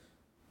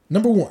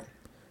 Number 1,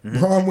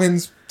 LeBron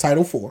wins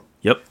title 4.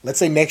 Yep. Let's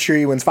say next year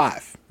he wins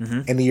 5,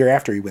 and the year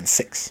after he wins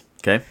 6.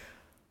 Okay.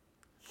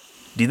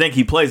 Do you think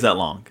he plays that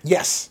long?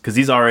 Yes. Because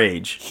he's our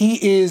age.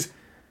 He is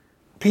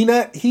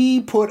Peanut. He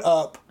put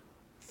up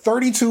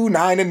 32,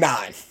 9, and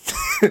 9.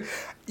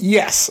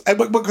 Yes,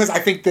 because I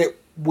think that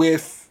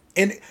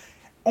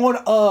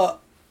on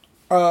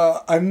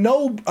a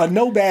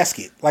no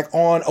basket, like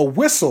on a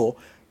whistle,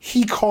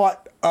 he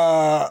caught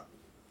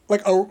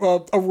like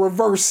a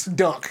reverse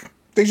dunk.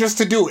 They just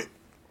to do it,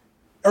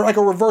 or like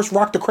a reverse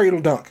rock the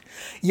cradle dunk.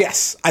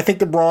 Yes, I think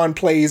LeBron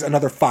plays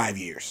another 5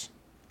 years.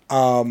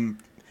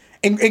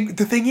 And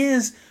the thing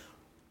is,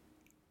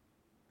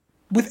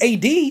 with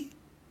AD,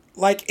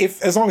 like,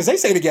 as long as they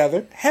stay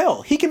together,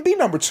 hell, he can be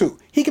number 2.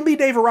 He can be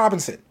David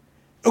Robinson.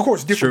 Of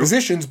course, different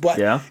positions, but,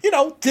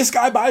 this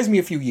guy buys me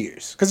a few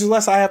years because there's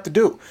less I have to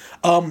do.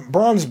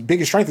 Bron's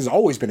biggest strength has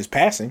always been his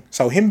passing.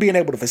 So him being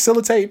able to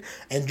facilitate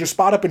and just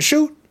spot up and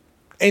shoot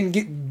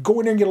and go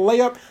in there and get a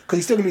layup because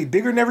he's still going to be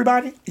bigger than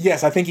everybody,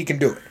 yes, I think he can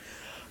do it.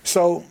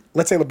 So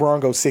let's say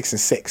LeBron goes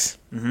 6-6.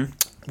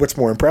 What's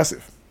more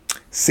impressive,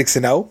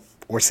 6-0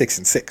 or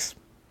 6-6?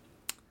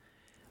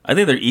 I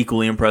think they're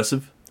equally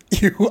impressive.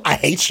 I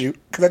hate you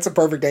because that's a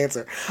perfect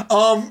answer.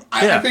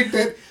 I think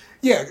that.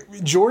 Yeah,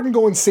 Jordan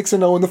going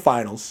 6-0 in the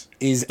finals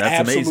is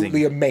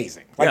absolutely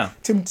amazing.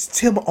 Like, Tim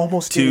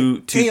almost did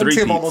it.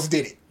 Tim almost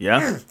did it.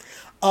 Yeah.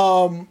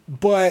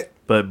 But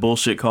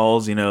bullshit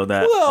calls,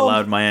 that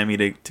allowed Miami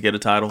to get a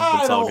title.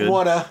 But it's all good.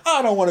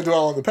 I don't want to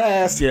dwell on the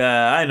past.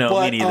 Yeah, I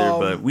know. Me neither.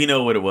 But we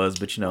know what it was.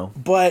 But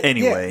But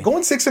anyway, yeah,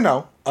 going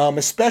 6-0,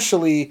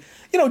 especially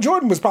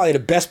Jordan was probably the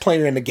best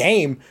player in the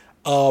game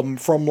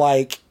from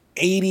like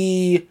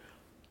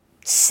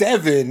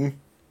 87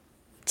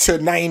 to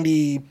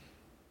 93.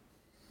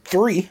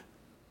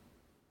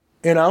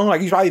 Like,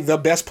 he's probably the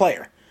best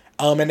player.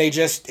 And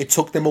it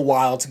took them a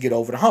while to get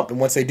over the hump. And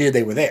once they did,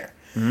 they were there.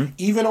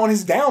 Even on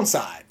his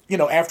downside,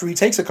 after he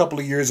takes a couple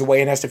of years away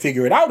and has to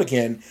figure it out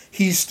again,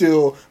 he's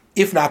still,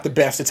 if not the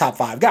best, a top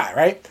 5 guy,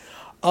 right?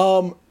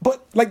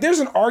 But like, there's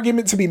an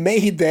argument to be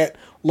made that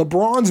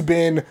LeBron's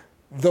been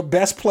the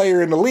best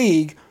player in the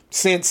league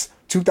since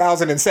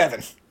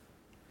 2007.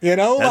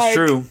 That's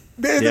true.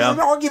 There's an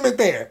argument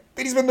there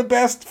that he's been the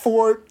best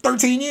for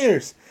 13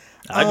 years.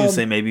 I do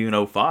say maybe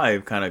even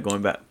 05, kind of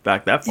going back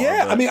that far.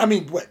 Yeah, but. I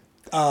mean, what?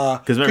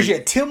 Because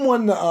Tim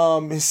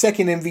won his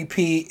second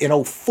MVP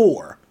in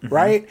 04,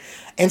 right?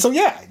 And so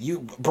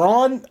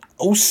Braun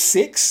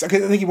 06. I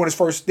think he won his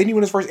first. Didn't he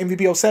win his first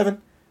MVP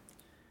 07?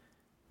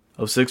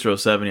 06 or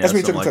 07. Yeah, that's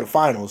when he took him to the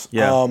finals.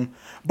 Yeah.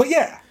 But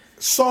yeah,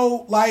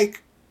 so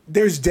like,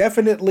 there's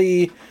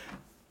definitely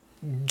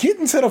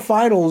getting to the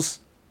finals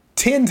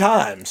 10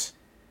 times.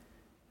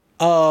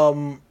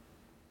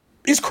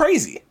 Is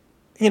crazy.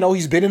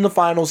 He's been in the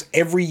finals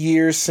every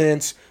year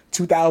since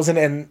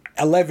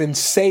 2011,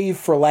 save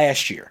for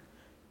last year.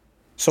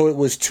 So it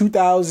was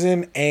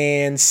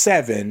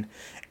 2007,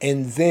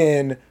 and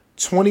then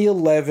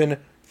 2011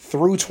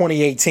 through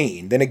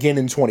 2018, then again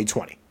in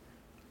 2020.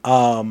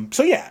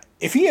 So yeah,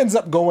 if he ends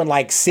up going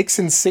like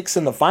 6-6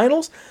 in the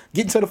finals,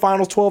 getting to the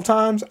finals 12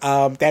 times,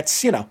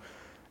 that's,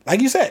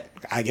 like you said,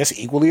 I guess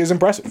equally as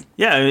impressive.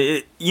 Yeah,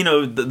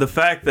 the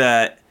fact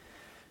that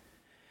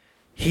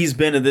he's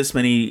been to this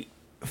many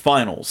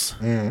finals,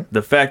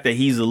 the fact that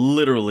he's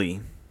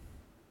literally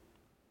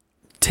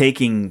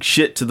taking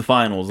shit to the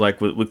finals,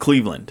 like with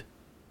Cleveland,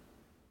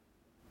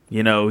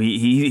 You know,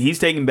 he's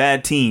taking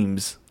bad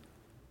teams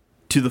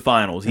to the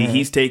finals.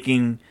 He's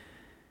taking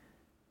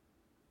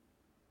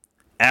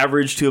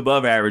average to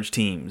above average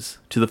teams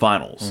to the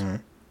finals.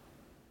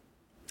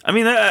 I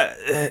mean,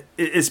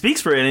 it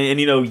speaks for it. And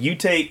you know, you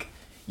take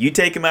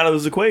him out of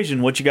this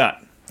equation, what you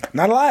got?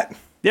 Not a lot.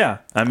 Yeah,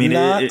 I mean,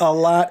 not a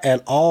lot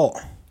at all.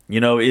 You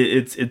know,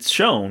 it's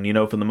shown. You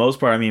know, for the most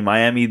part. I mean,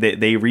 Miami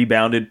they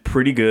rebounded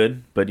pretty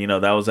good, but you know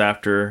that was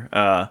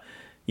after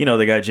you know,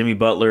 they got Jimmy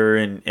Butler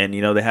and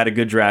you know they had a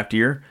good draft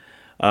year.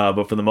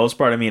 But for the most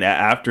part, I mean,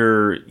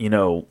 after, you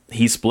know,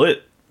 he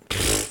split,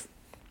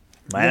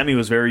 Miami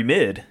was very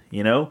mid,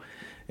 you know?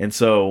 And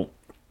so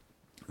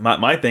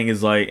my thing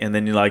is like, and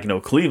then you're like, you know,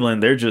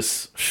 Cleveland, they're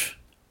just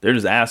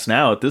ass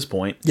now at this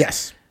point.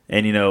 Yes.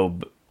 And, you know,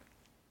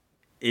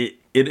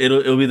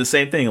 it'll be the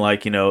same thing.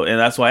 Like, you know, and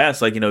that's why I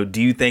asked, like, you know,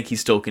 do you think he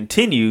still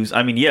continues?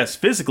 I mean, yes,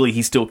 physically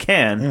he still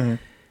can,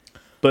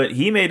 but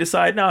he may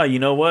decide, nah, you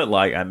know what?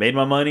 Like, I made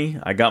my money.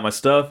 I got my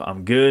stuff.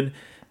 I'm good.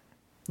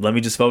 Let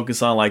me just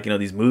focus on, like, you know,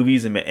 these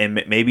movies and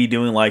maybe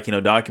doing, like, you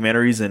know,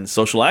 documentaries and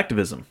social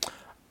activism.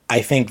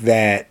 I think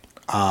that,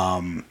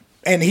 and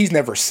he's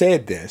never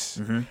said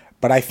this,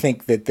 but I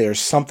think that there's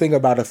something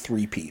about a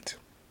three-peat.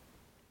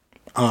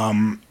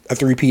 A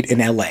three-peat in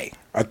LA,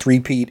 a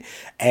three-peat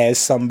as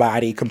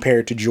somebody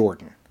compared to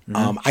Jordan.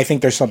 I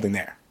think there's something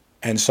there.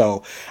 And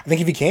so I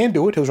think if he can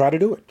do it, he'll try to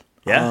do it.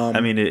 Yeah, I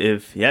mean,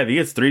 if he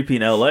gets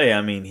three-peat in LA,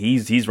 I mean,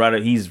 he's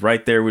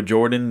right there with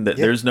Jordan.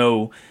 There's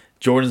no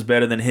Jordan's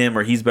better than him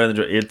or he's better than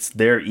Jordan.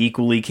 They're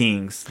equally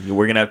kings.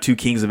 We're going to have two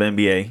kings of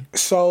NBA.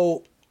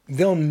 So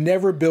they'll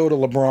never build a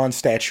LeBron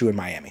statue in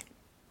Miami.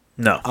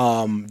 No.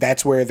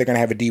 That's where they're going to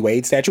have a D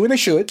Wade statue, and they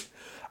should.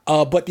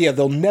 But yeah,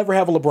 they'll never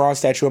have a LeBron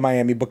statue in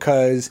Miami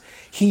because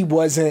he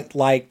wasn't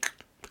like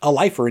a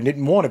lifer and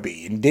didn't want to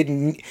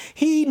be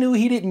he knew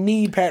he didn't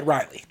need Pat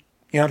Riley.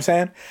 You know what I'm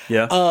saying?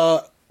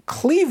 Yeah.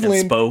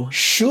 Cleveland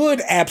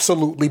should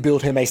absolutely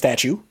build him a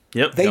statue.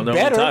 Yep. They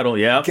better. Title,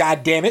 yeah.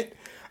 God damn it.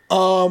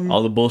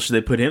 All the bullshit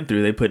they put him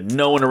through, they put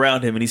no one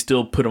around him, and he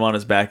still put him on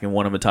his back and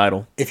won him a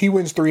title. If he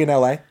wins 3 in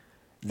LA,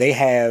 they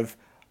have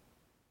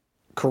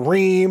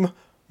Kareem,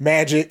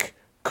 Magic,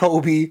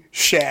 Kobe,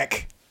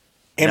 Shaq,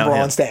 and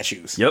Bron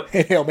statues. Yep.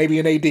 Hell, maybe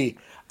an AD.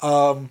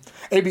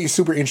 It'd be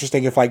super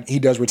interesting if like he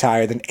does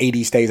retire, then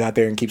AD stays out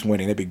there and keeps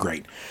winning. It'd be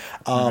great.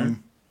 But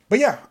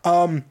yeah.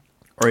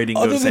 Or he didn't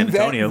go to San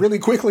Antonio. Really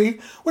quickly,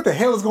 what the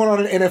hell is going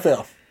on in the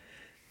NFL?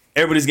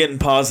 Everybody's getting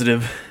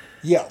positive.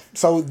 Yeah.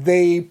 So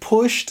they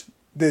pushed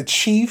the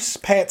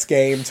Chiefs-Pats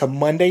game to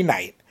Monday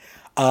night.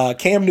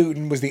 Cam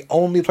Newton was the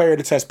only player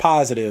to test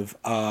positive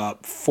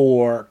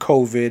for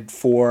COVID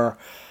for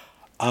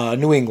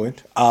New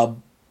England.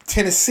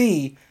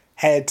 Tennessee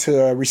had to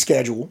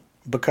reschedule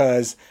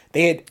because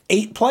they had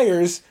 8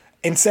 players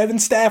and 7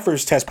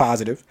 staffers test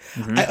positive.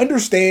 I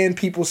understand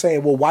people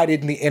saying, well, why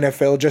didn't the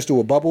NFL just do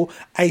a bubble?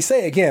 I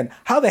say again,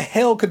 how the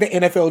hell could the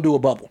NFL do a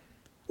bubble?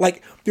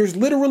 Like, there's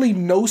literally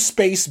no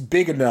space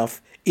big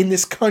enough in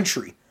this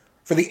country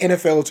for the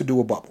NFL to do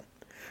a bubble.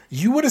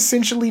 You would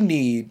essentially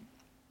need...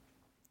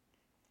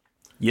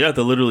 You'd have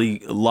to literally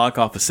lock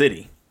off a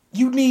city.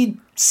 You need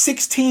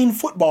 16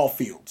 football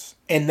fields.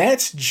 And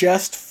that's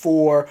just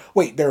for...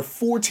 Wait, there are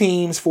 4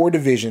 teams, 4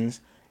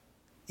 divisions.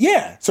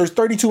 Yeah, so there's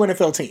 32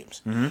 NFL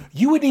teams.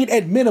 You would need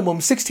at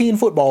minimum 16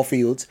 football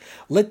fields.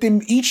 Let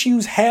them each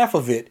use half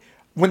of it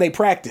when they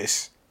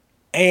practice.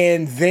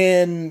 And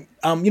then,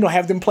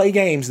 have them play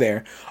games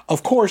there.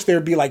 Of course,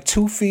 there'd be like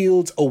 2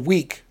 fields a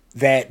week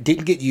that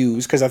didn't get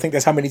used because I think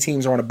that's how many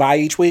teams are on a bye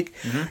each week.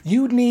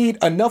 You'd need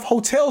enough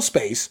hotel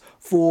space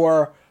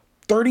for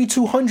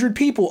 3,200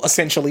 people,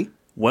 essentially.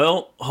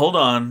 Well, hold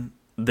on.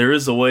 There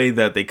is a way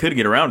that they could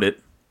get around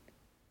it.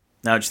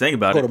 Now that you think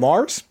about it. Go to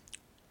Mars?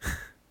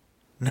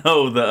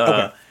 No,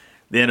 the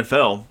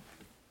NFL.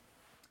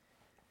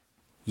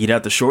 You'd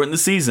have to shorten the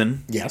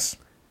season. Yes.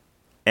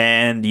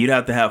 And you'd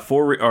have to have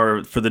 4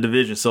 or for the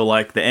division. So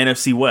like the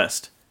NFC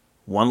West,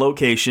 1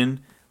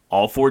 location,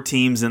 all 4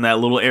 teams in that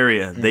little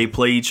area. They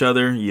play each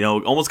other,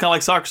 almost kind of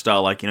like soccer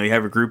style. Like, you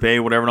have a group A,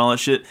 whatever, and all that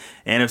shit.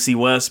 NFC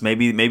West,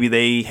 maybe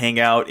they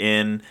hang out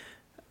in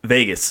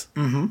Vegas.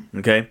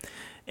 Okay.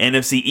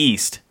 NFC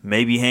East,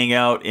 maybe hang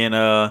out in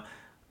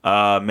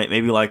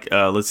maybe like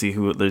let's see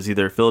who there's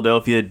either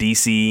Philadelphia,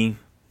 DC,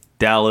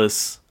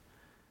 Dallas,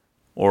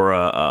 or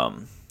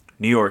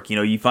New York.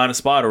 You find a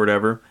spot or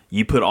whatever.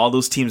 You put all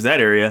those teams in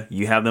that area.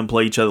 You have them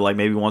play each other like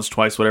maybe once,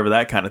 twice, whatever,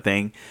 that kind of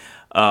thing,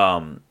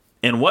 and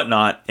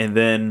whatnot. And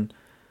then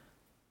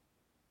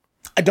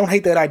I don't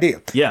hate that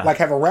idea. Yeah, like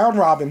have a round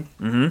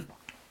robin.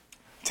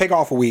 Take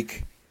off a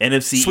week.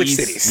 NFC Switch East,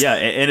 cities. Yeah,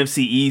 NFC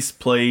East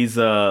plays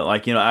out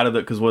of the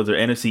because what is there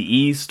NFC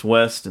East,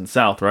 West, and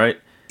South, right?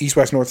 East,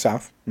 West, North,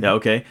 South. Yeah,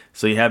 okay.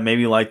 So you have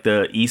maybe like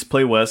the East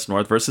play West,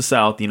 North versus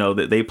South.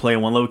 They play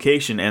in one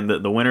location, and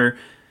the winner.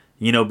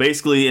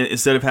 Basically,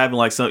 instead of having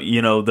like some,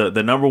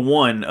 the number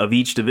 1 of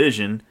each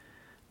division,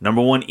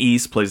 number 1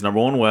 East plays number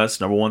 1 West,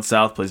 number 1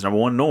 South plays number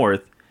 1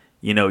 North.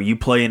 You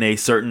play in a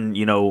certain,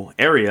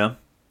 area.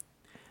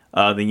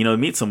 then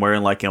meet somewhere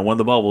and like in one of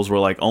the bubbles where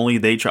like only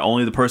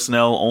the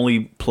personnel,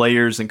 only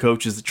players and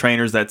coaches, the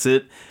trainers, that's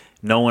it.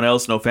 No one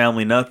else, no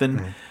family,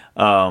 nothing.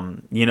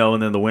 And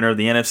then the winner of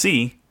the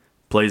NFC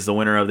plays the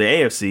winner of the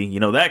AFC,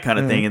 that kind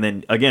of thing. And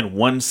then again,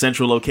 one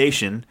central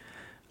location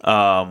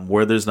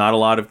where there's not a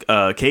lot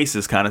of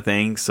cases kind of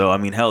thing. So I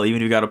mean, hell,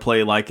 even if you got to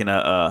play like in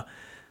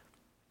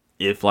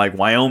if like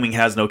Wyoming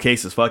has no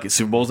cases, fuck it,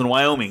 Super Bowl's in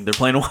Wyoming. They're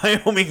playing in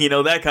Wyoming,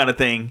 that kind of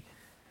thing.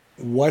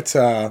 What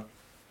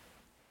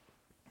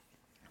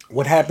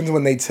happens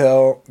when they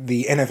tell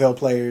the NFL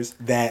players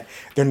that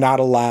they're not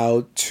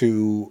allowed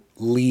to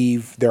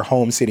leave their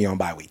home city on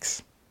bye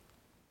weeks?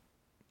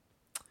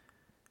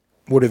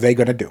 What are they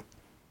going to do?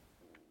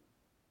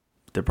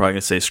 They're probably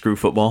going to say screw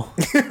football.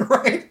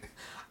 Right?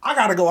 I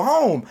got to go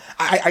home.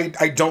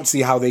 I don't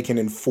see how they can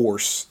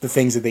enforce the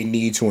things that they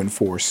need to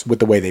enforce with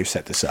the way they've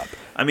set this up.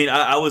 I mean,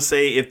 I would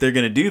say if they're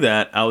going to do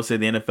that, I would say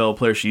the NFL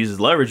player should use his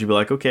leverage and be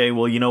like, okay,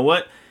 well, you know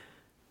what?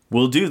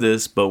 We'll do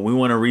this, but we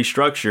want to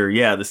restructure.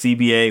 Yeah, the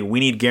CBA, we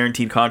need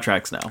guaranteed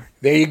contracts now.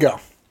 There you go.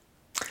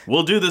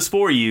 We'll do this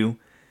for you.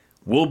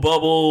 We'll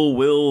bubble.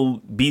 We'll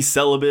be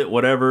celibate,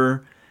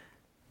 whatever.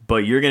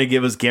 But you're going to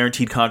give us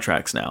guaranteed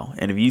contracts now.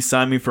 And if you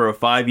sign me for a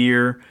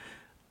 5-year,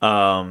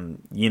 $100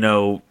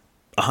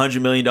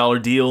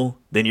 million deal,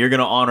 then you're going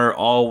to honor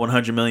all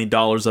 $100 million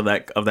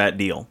of that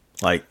deal.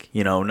 Like,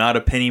 not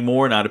a penny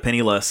more, not a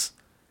penny less.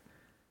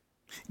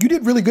 You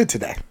did really good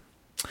today.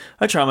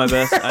 I try my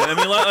best. I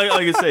mean, like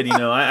I said,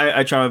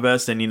 I try my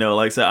best, and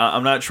like I said,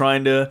 I'm not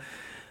trying to,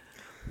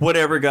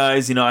 whatever,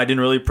 guys. I didn't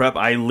really prep.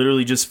 I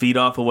literally just feed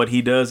off of what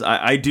he does.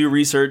 I do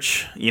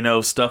research,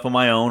 stuff on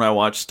my own. I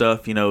watch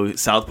stuff,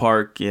 South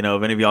Park. If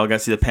any of y'all got to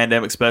see the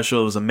pandemic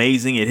special, it was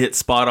amazing. It hit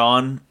spot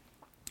on.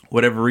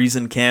 Whatever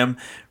reason, Cam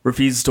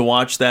refuses to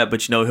watch that,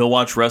 but he'll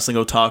watch Wrestling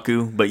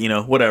Otaku. But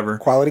whatever.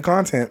 Quality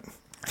content.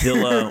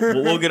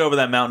 We'll get over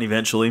that mountain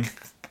eventually.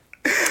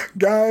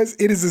 Guys,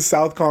 it is the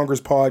South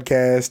Congress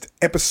Podcast,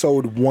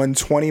 episode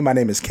 120. My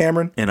name is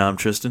Cameron. And I'm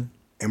Tristan.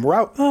 And we're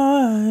out.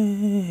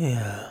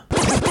 Bye.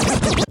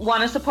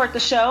 Want to support the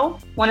show?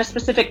 Want a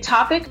specific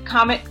topic,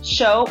 comic,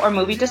 show, or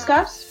movie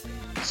discussed?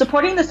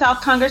 Supporting the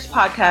South Congress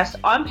Podcast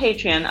on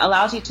Patreon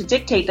allows you to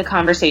dictate the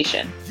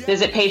conversation.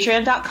 Visit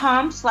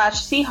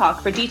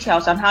patreon.com/Seahawk for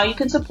details on how you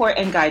can support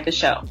and guide the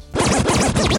show.